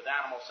replete with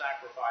animal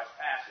sacrifice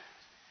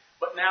passages.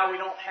 But now we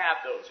don't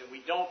have those, and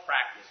we don't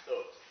practice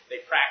those.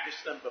 They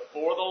practiced them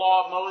before the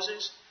law of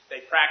Moses.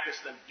 They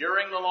practiced them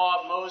during the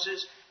law of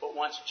Moses, but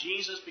once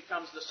Jesus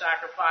becomes the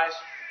sacrifice,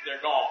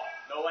 they're gone.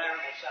 No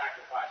animal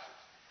sacrifices.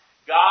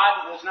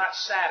 God was not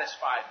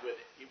satisfied with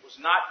it. It was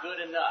not good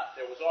enough.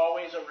 There was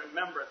always a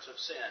remembrance of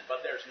sin,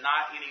 but there's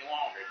not any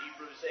longer.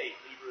 Hebrews 8,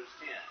 Hebrews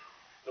 10.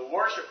 The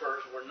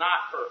worshipers were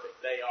not perfect.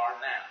 They are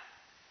now.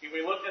 If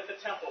we looked at the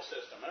temple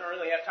system, I don't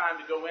really have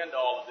time to go into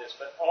all of this,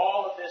 but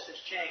all of this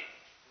has changed.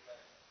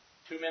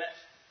 2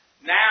 minutes?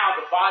 Now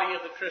the body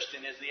of the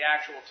Christian is the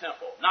actual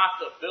temple, not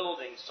the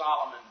building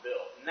Solomon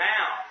built.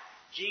 Now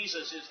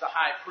Jesus is the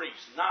high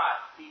priest,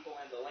 not people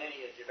in the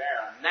lineage of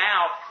Aaron.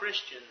 Now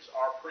Christians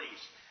are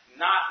priests,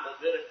 not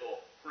Levitical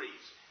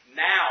priests.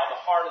 Now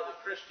the heart of the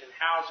Christian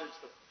houses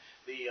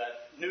the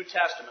New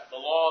Testament, the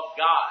law of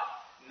God,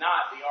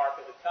 not the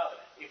Ark of the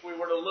Covenant. If we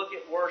were to look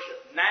at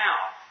worship, now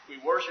we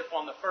worship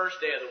on the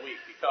first day of the week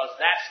because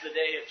that's the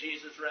day of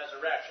Jesus'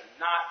 resurrection,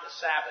 not the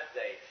Sabbath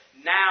day.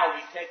 Now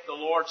we take the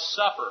Lord's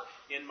Supper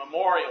in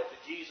memorial to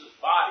Jesus'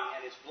 body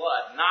and His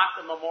blood, not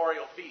the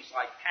memorial feasts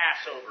like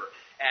Passover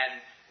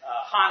and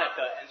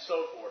Hanukkah and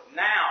so forth.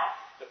 Now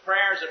the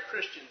prayers of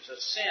Christians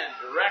ascend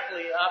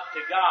directly up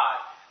to God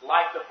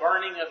like the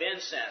burning of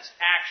incense,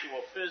 actual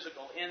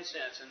physical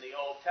incense in the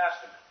Old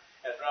Testament,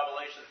 as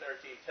Revelation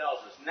 13 tells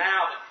us.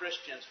 Now the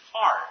Christian's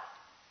heart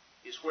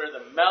is where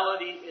the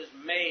melody is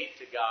made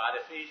to God,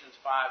 Ephesians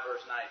 5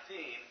 verse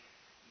 19,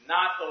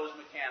 not those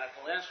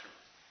mechanical instruments.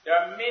 There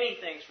are many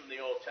things from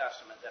the Old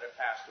Testament that have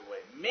passed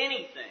away,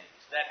 many things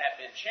that have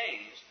been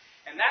changed,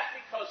 and that's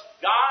because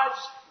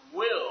God's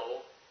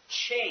will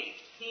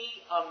changed.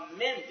 He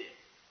amended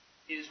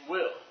His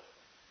will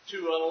to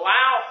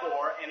allow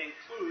for and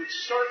include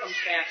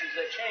circumstances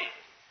that change.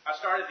 I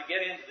started to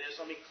get into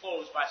this. Let me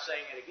close by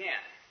saying it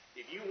again.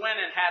 If you went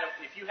and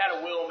if you had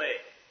a will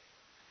made,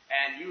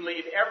 and you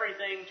leave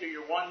everything to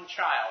your one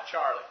child,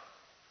 Charlie,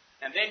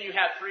 and then you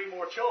have 3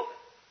 more children,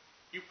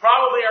 you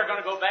probably are going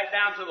to go back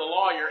down to the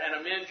lawyer and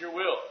amend your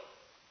will.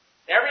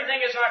 Everything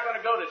is not going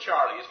to go to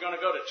Charlie. It's going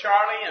to go to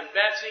Charlie and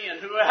Betsy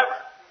and whoever.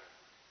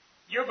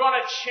 You're going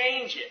to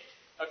change it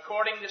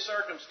according to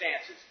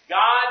circumstances.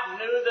 God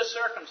knew the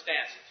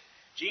circumstances.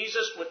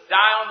 Jesus would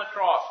die on the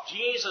cross.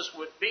 Jesus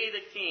would be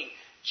the king.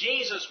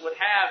 Jesus would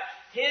have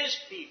His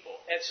people,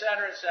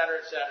 etc.,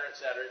 etc., etc.,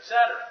 etc., etc.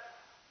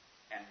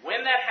 And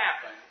when that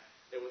happened,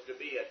 there was to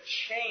be a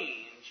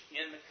change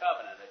in the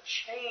covenant, a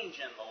change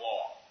in the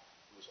law.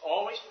 It was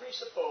always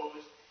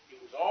presupposed. It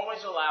was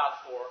always allowed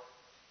for.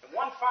 And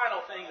one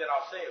final thing that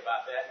I'll say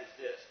about that is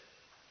this.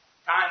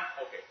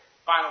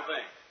 Final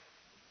thing.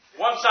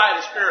 One side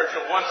is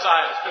spiritual, one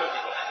side is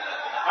physical.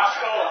 I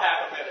stole a half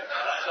a minute.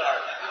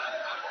 Sorry.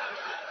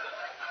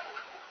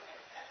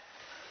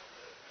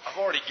 I've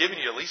already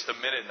given you at least a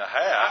minute and a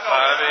half.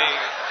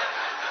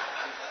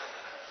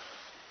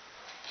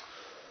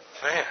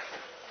 Man,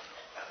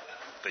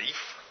 thief.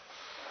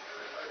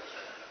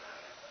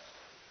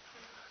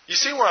 You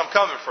see where I'm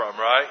coming from,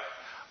 right?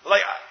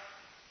 Like,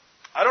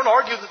 I don't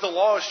argue that the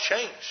law has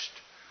changed.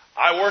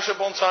 I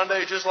worship on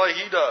Sunday just like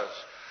he does.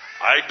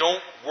 I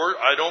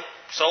don't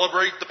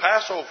celebrate the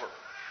Passover.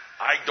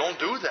 I don't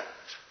do that.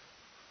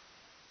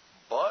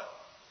 But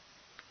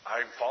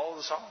I follow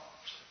the Psalms.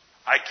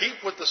 I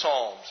keep with the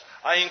Psalms.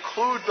 I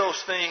include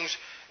those things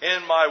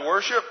in my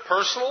worship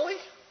personally.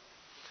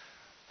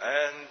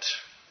 And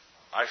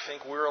I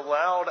think we're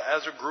allowed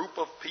as a group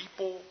of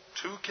people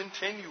to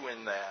continue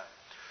in that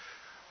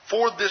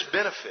for this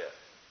benefit.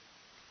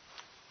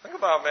 Think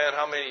about, man,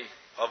 how many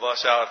of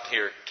us out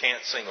here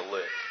can't sing a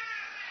lick.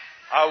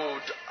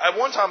 At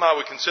one time I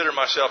would consider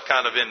myself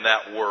kind of in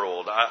that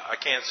world. I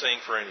can't sing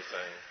for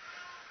anything.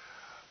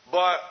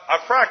 But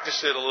I've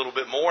practiced it a little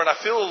bit more, and I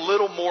feel a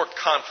little more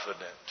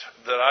confident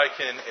that I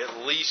can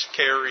at least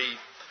carry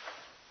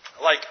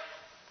like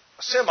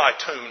a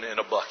semi-tune in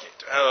a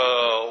bucket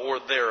or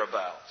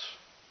thereabouts.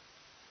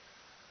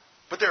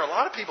 But there are a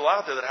lot of people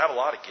out there that have a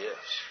lot of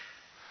gifts.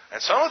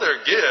 And some of their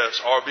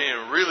gifts are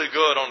being really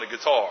good on the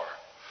guitar,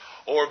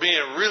 or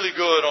being really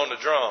good on the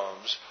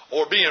drums,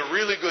 or being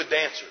really good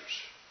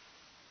dancers.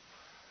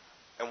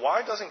 And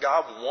why doesn't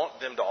God want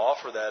them to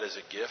offer that as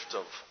a gift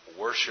of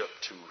worship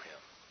to Him?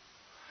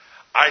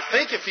 I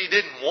think if He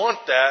didn't want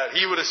that,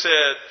 He would have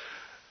said,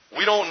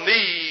 we don't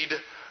need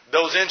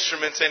those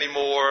instruments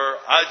anymore.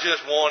 I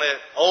just want it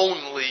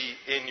only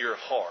in your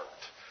heart.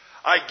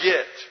 I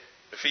get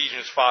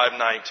Ephesians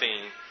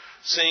 5:19,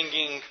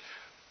 singing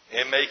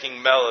and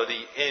making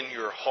melody in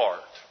your heart.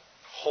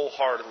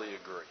 Wholeheartedly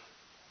agree.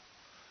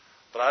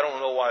 But I don't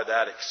know why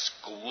that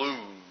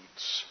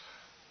excludes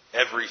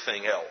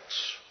everything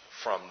else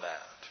from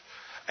that.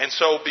 And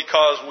so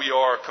because we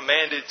are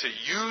commanded to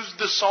use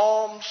the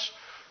Psalms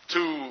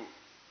to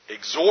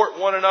exhort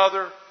one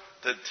another,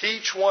 to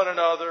teach one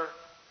another,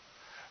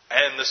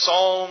 and the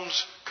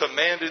Psalms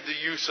commanded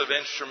the use of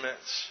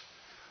instruments,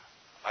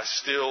 I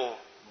still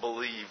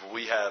believe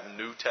we have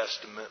New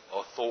Testament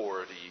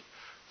authority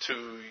to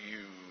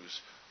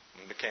use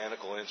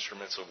mechanical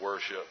instruments of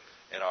worship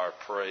in our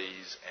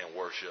praise and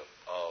worship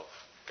of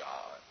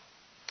God.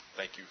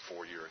 Thank you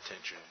for your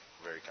attention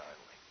very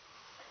kindly.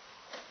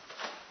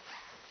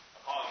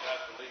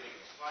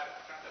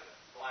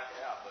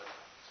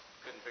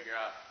 figure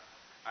out.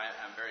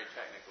 I'm very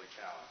technically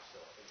challenged,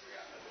 so I'll figure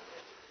out how to do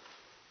it.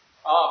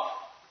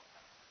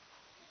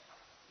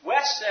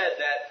 Wes said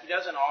that he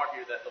doesn't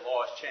argue that the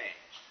law has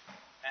changed.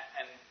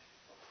 And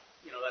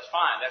that's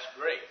fine. That's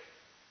great.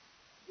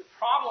 The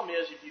problem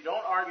is if you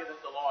don't argue that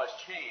the law has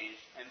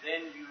changed and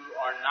then you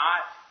are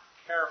not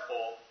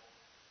careful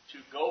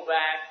to go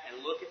back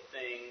and look at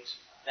things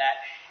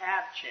that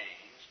have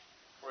changed.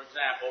 For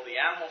example,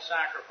 the animal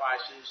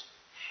sacrifices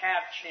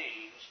have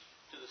changed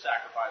to the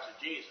sacrifice of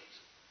Jesus,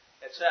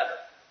 etc.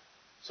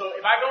 So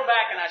if I go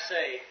back and I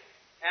say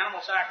animal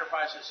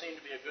sacrifices seem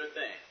to be a good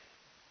thing,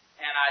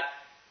 and I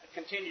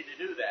continue to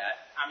do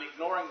that, I'm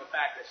ignoring the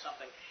fact that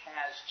something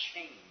has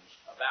changed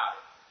about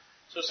it.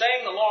 So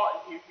saying the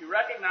law, you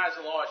recognize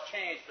the law has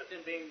changed, but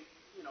then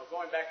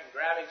going back and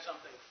grabbing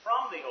something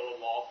from the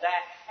old law,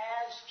 that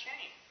has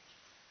changed.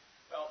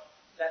 Well,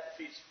 that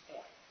defeats the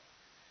point.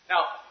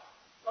 Now,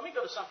 let me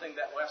go to something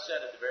that Wes said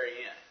at the very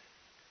end.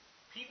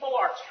 People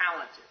are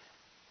talented,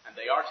 and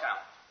they are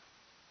talented.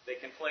 They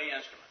can play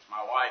instruments.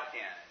 My wife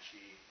can, and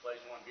she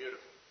plays one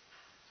beautifully.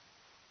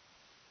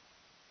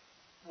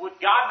 Would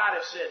God not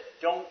have said,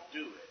 don't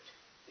do it,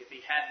 if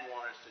he hadn't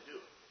wanted us to do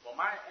it? Well,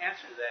 my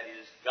answer to that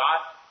is, God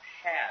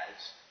has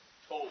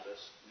told us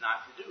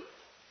not to do it.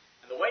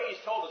 And the way he's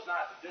told us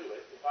not to do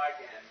it, if I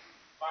can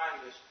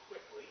find this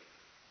quickly,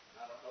 and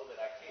I don't know that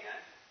I can,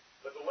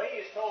 but the way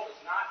he's told us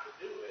not to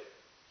do it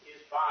is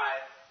by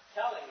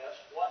telling us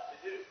what to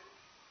do.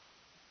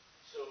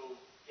 So,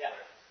 yeah,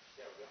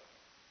 there we go.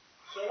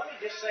 So let me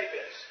just say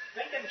this.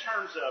 Think in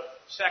terms of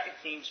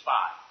 2 Kings 5.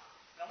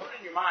 Now, put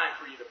it in your mind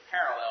for you to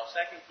parallel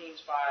 2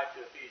 Kings 5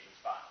 to Ephesians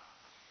 5.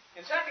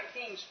 In 2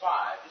 Kings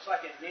 5, just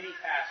like in many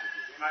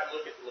passages, you might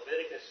look at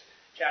Leviticus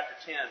chapter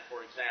 10,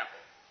 for example.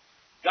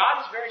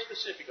 God is very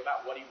specific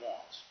about what he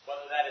wants.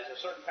 Whether that is a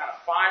certain kind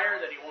of fire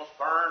that he wants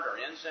burned or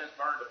incense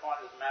burned upon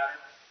it doesn't matter.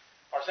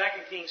 Or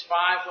 2 Kings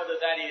 5, whether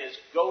that is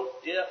go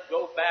dip,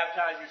 go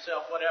baptize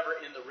yourself,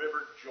 whatever, in the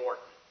river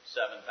Jordan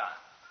 7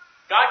 times.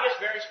 God gets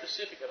very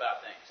specific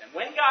about things. And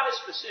when God is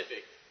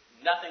specific,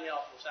 nothing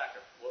else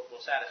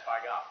will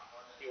satisfy God.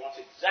 He wants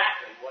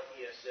exactly what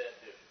he has said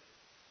do.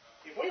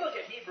 If we look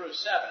at Hebrews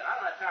 7, and I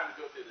don't have time to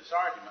go through this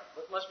argument,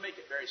 but let's make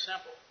it very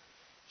simple.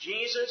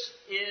 Jesus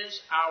is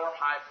our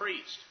high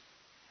priest.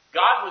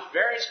 God was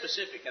very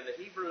specific, and the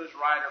Hebrews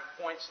writer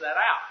points that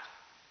out.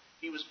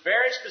 He was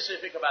very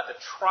specific about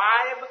the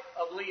tribe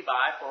of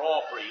Levi for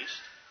all priests,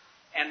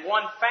 and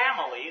one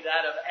family,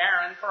 that of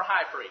Aaron, for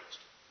high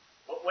priest.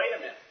 But wait a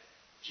minute.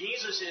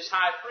 Jesus is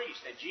high priest,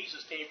 and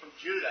Jesus came from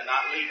Judah,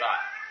 not Levi.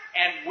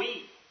 And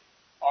we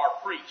are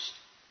priests,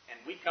 and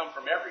we come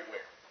from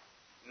everywhere,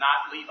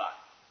 not Levi.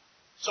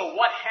 So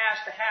what has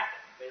to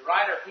happen? The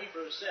writer of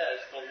Hebrews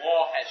says the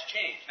law has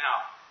changed. Now,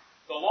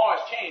 the law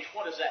has changed.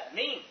 What does that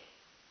mean?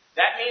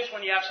 That means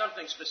when you have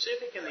something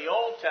specific in the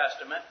Old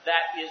Testament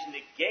that is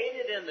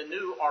negated in the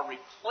New or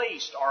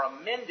replaced or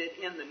amended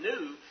in the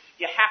New,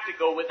 you have to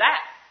go with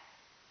that.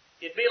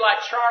 It'd be like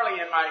Charlie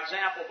in my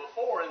example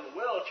before in the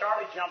will.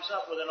 Charlie jumps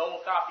up with an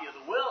old copy of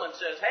the will and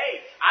says,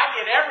 hey, I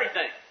get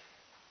everything.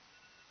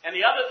 And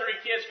the other three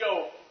kids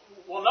go,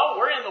 well, no,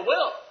 we're in the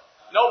will.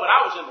 No, but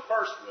I was in the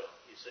first will,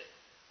 you see.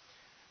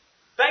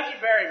 Thank you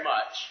very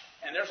much.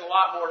 And there's a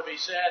lot more to be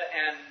said.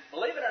 And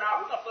believe it or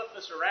not, we're going to flip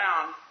this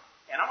around.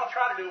 And I'm going to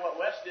try to do what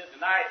Wes did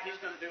tonight. He's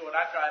going to do what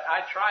I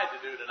tried to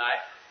do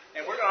tonight.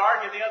 And we're going to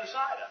argue the other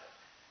side of it.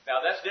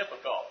 Now, that's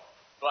difficult.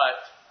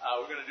 But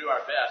we're going to do our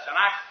best. And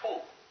I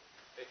hope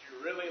that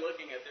you're really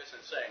looking at this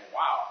and saying,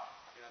 wow,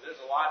 there's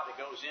a lot that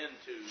goes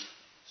into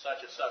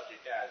such a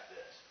subject as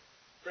this.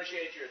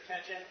 Appreciate your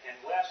attention, and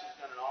Wes is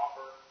going to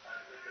offer an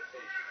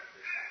invitation at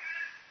this time.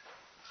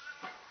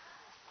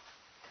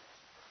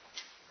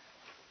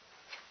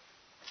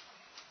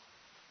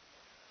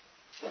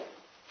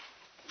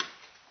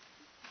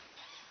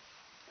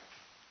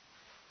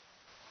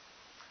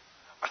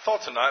 I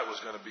thought tonight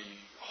was going to be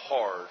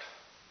hard.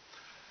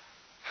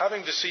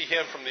 Having to see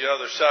him from the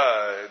other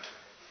side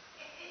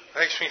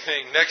makes me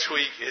think next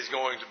week is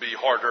going to be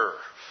harder.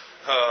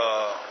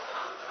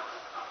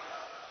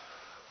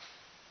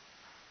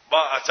 But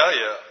I tell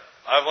you,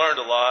 I've learned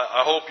a lot.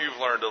 I hope you've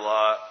learned a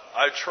lot.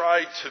 I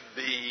tried to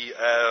be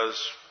as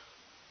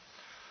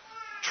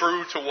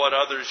true to what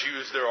others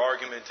use their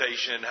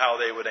argumentation, how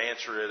they would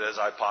answer it, as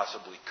I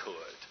possibly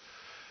could.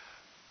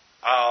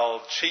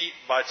 I'll cheat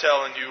by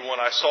telling you when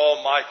I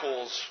saw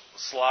Michael's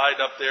slide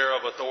up there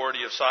of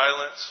authority of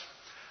silence,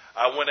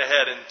 I went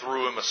ahead and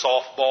threw him a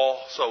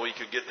softball so he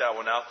could get that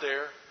one out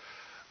there,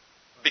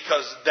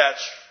 because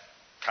that's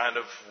kind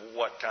of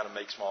what kind of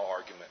makes my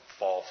argument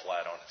fall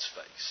flat on its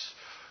face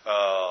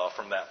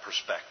from that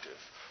perspective.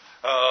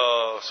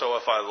 So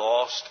if I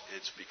lost,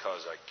 it's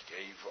because I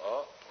gave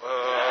up.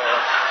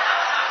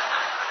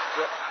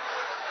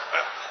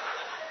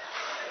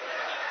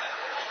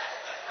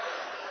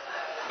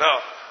 No,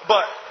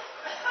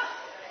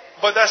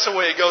 but that's the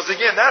way it goes.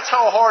 Again, that's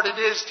how hard it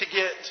is to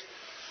get.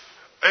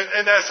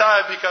 And that's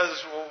high because,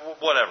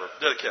 whatever,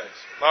 the case.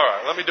 All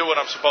right, let me do what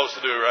I'm supposed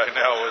to do right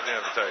now with the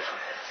invitation.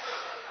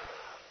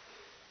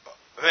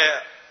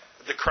 Man,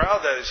 the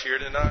crowd that is here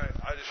tonight,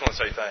 I just want to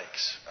say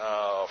thanks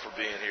for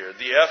being here.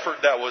 The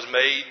effort that was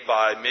made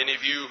by many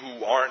of you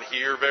who aren't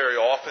here very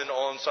often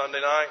on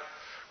Sunday night,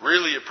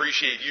 really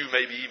appreciate you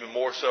maybe even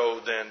more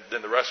so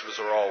than the rest of us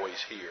are always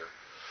here.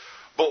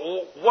 But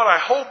what I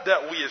hope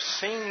that we have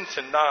seen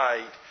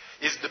tonight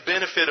is the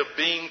benefit of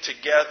being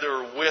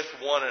together with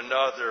one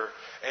another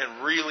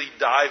and really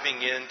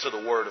diving into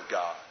the Word of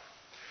God.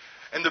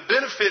 And the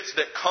benefits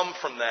that come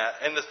from that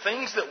and the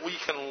things that we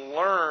can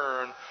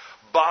learn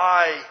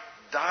by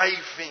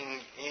diving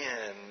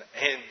in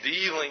and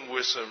dealing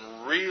with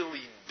some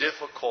really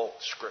difficult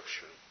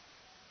Scripture.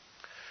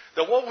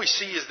 That what we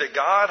see is that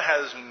God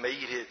has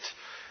made it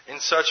in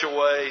such a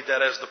way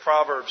that, as the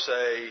Proverbs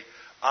say,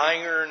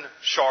 iron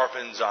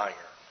sharpens iron.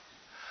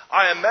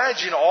 I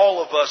imagine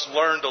all of us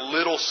learned a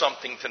little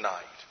something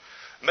tonight.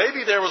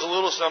 Maybe there was a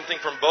little something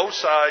from both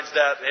sides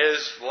that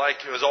is, like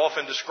is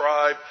often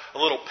described, a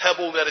little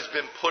pebble that has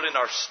been put in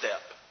our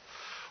step.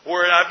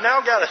 Where I've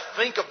now got to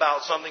think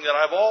about something that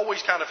I've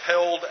always kind of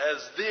held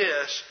as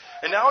this,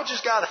 and now I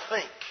just got to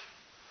think.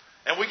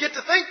 And we get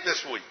to think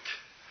this week.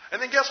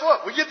 And then guess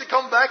what? We get to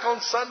come back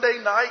on Sunday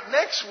night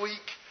next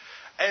week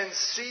and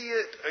see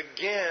it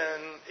again,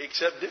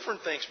 except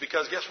different things.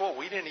 Because guess what?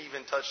 We didn't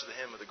even touch the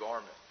hem of the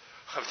garment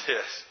of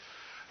this.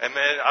 And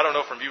man, I don't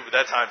know from you, but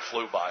that time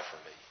flew by for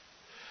me.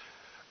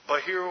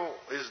 But here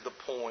is the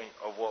point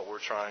of what we're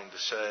trying to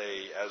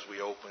say as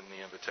we open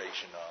the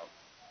invitation up.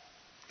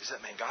 Is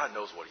that, man, God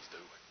knows what He's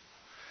doing.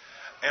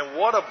 And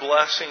what a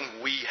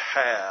blessing we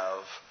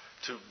have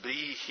to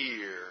be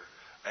here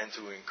and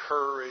to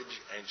encourage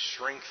and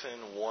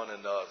strengthen one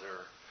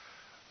another.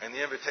 And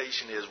the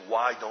invitation is,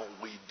 why don't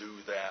we do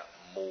that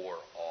more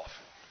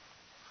often?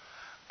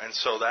 And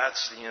so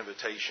that's the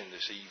invitation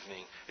this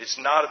evening. It's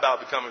not about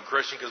becoming a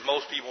Christian, because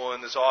most people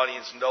in this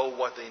audience know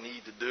what they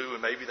need to do,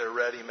 and maybe they're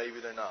ready, maybe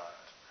they're not.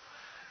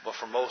 But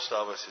for most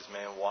of us, it's,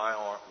 man, why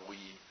aren't we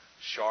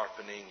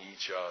sharpening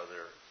each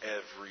other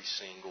every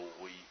single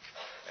week,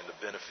 and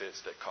the benefits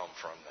that come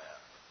from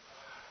that?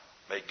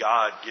 May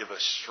God give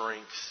us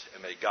strength,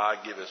 and may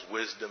God give us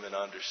wisdom and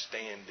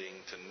understanding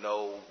to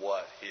know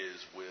what His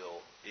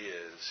will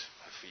is,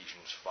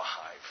 Ephesians 5,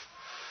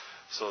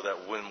 so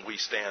that when we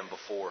stand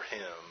before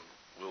Him,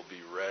 we'll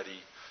be ready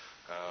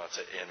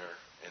to enter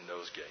in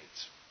those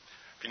gates.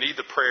 If you need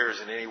the prayers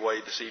in any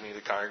way this evening,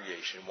 the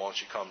congregation, won't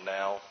you come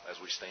now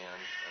as we stand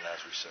and as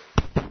we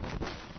sing?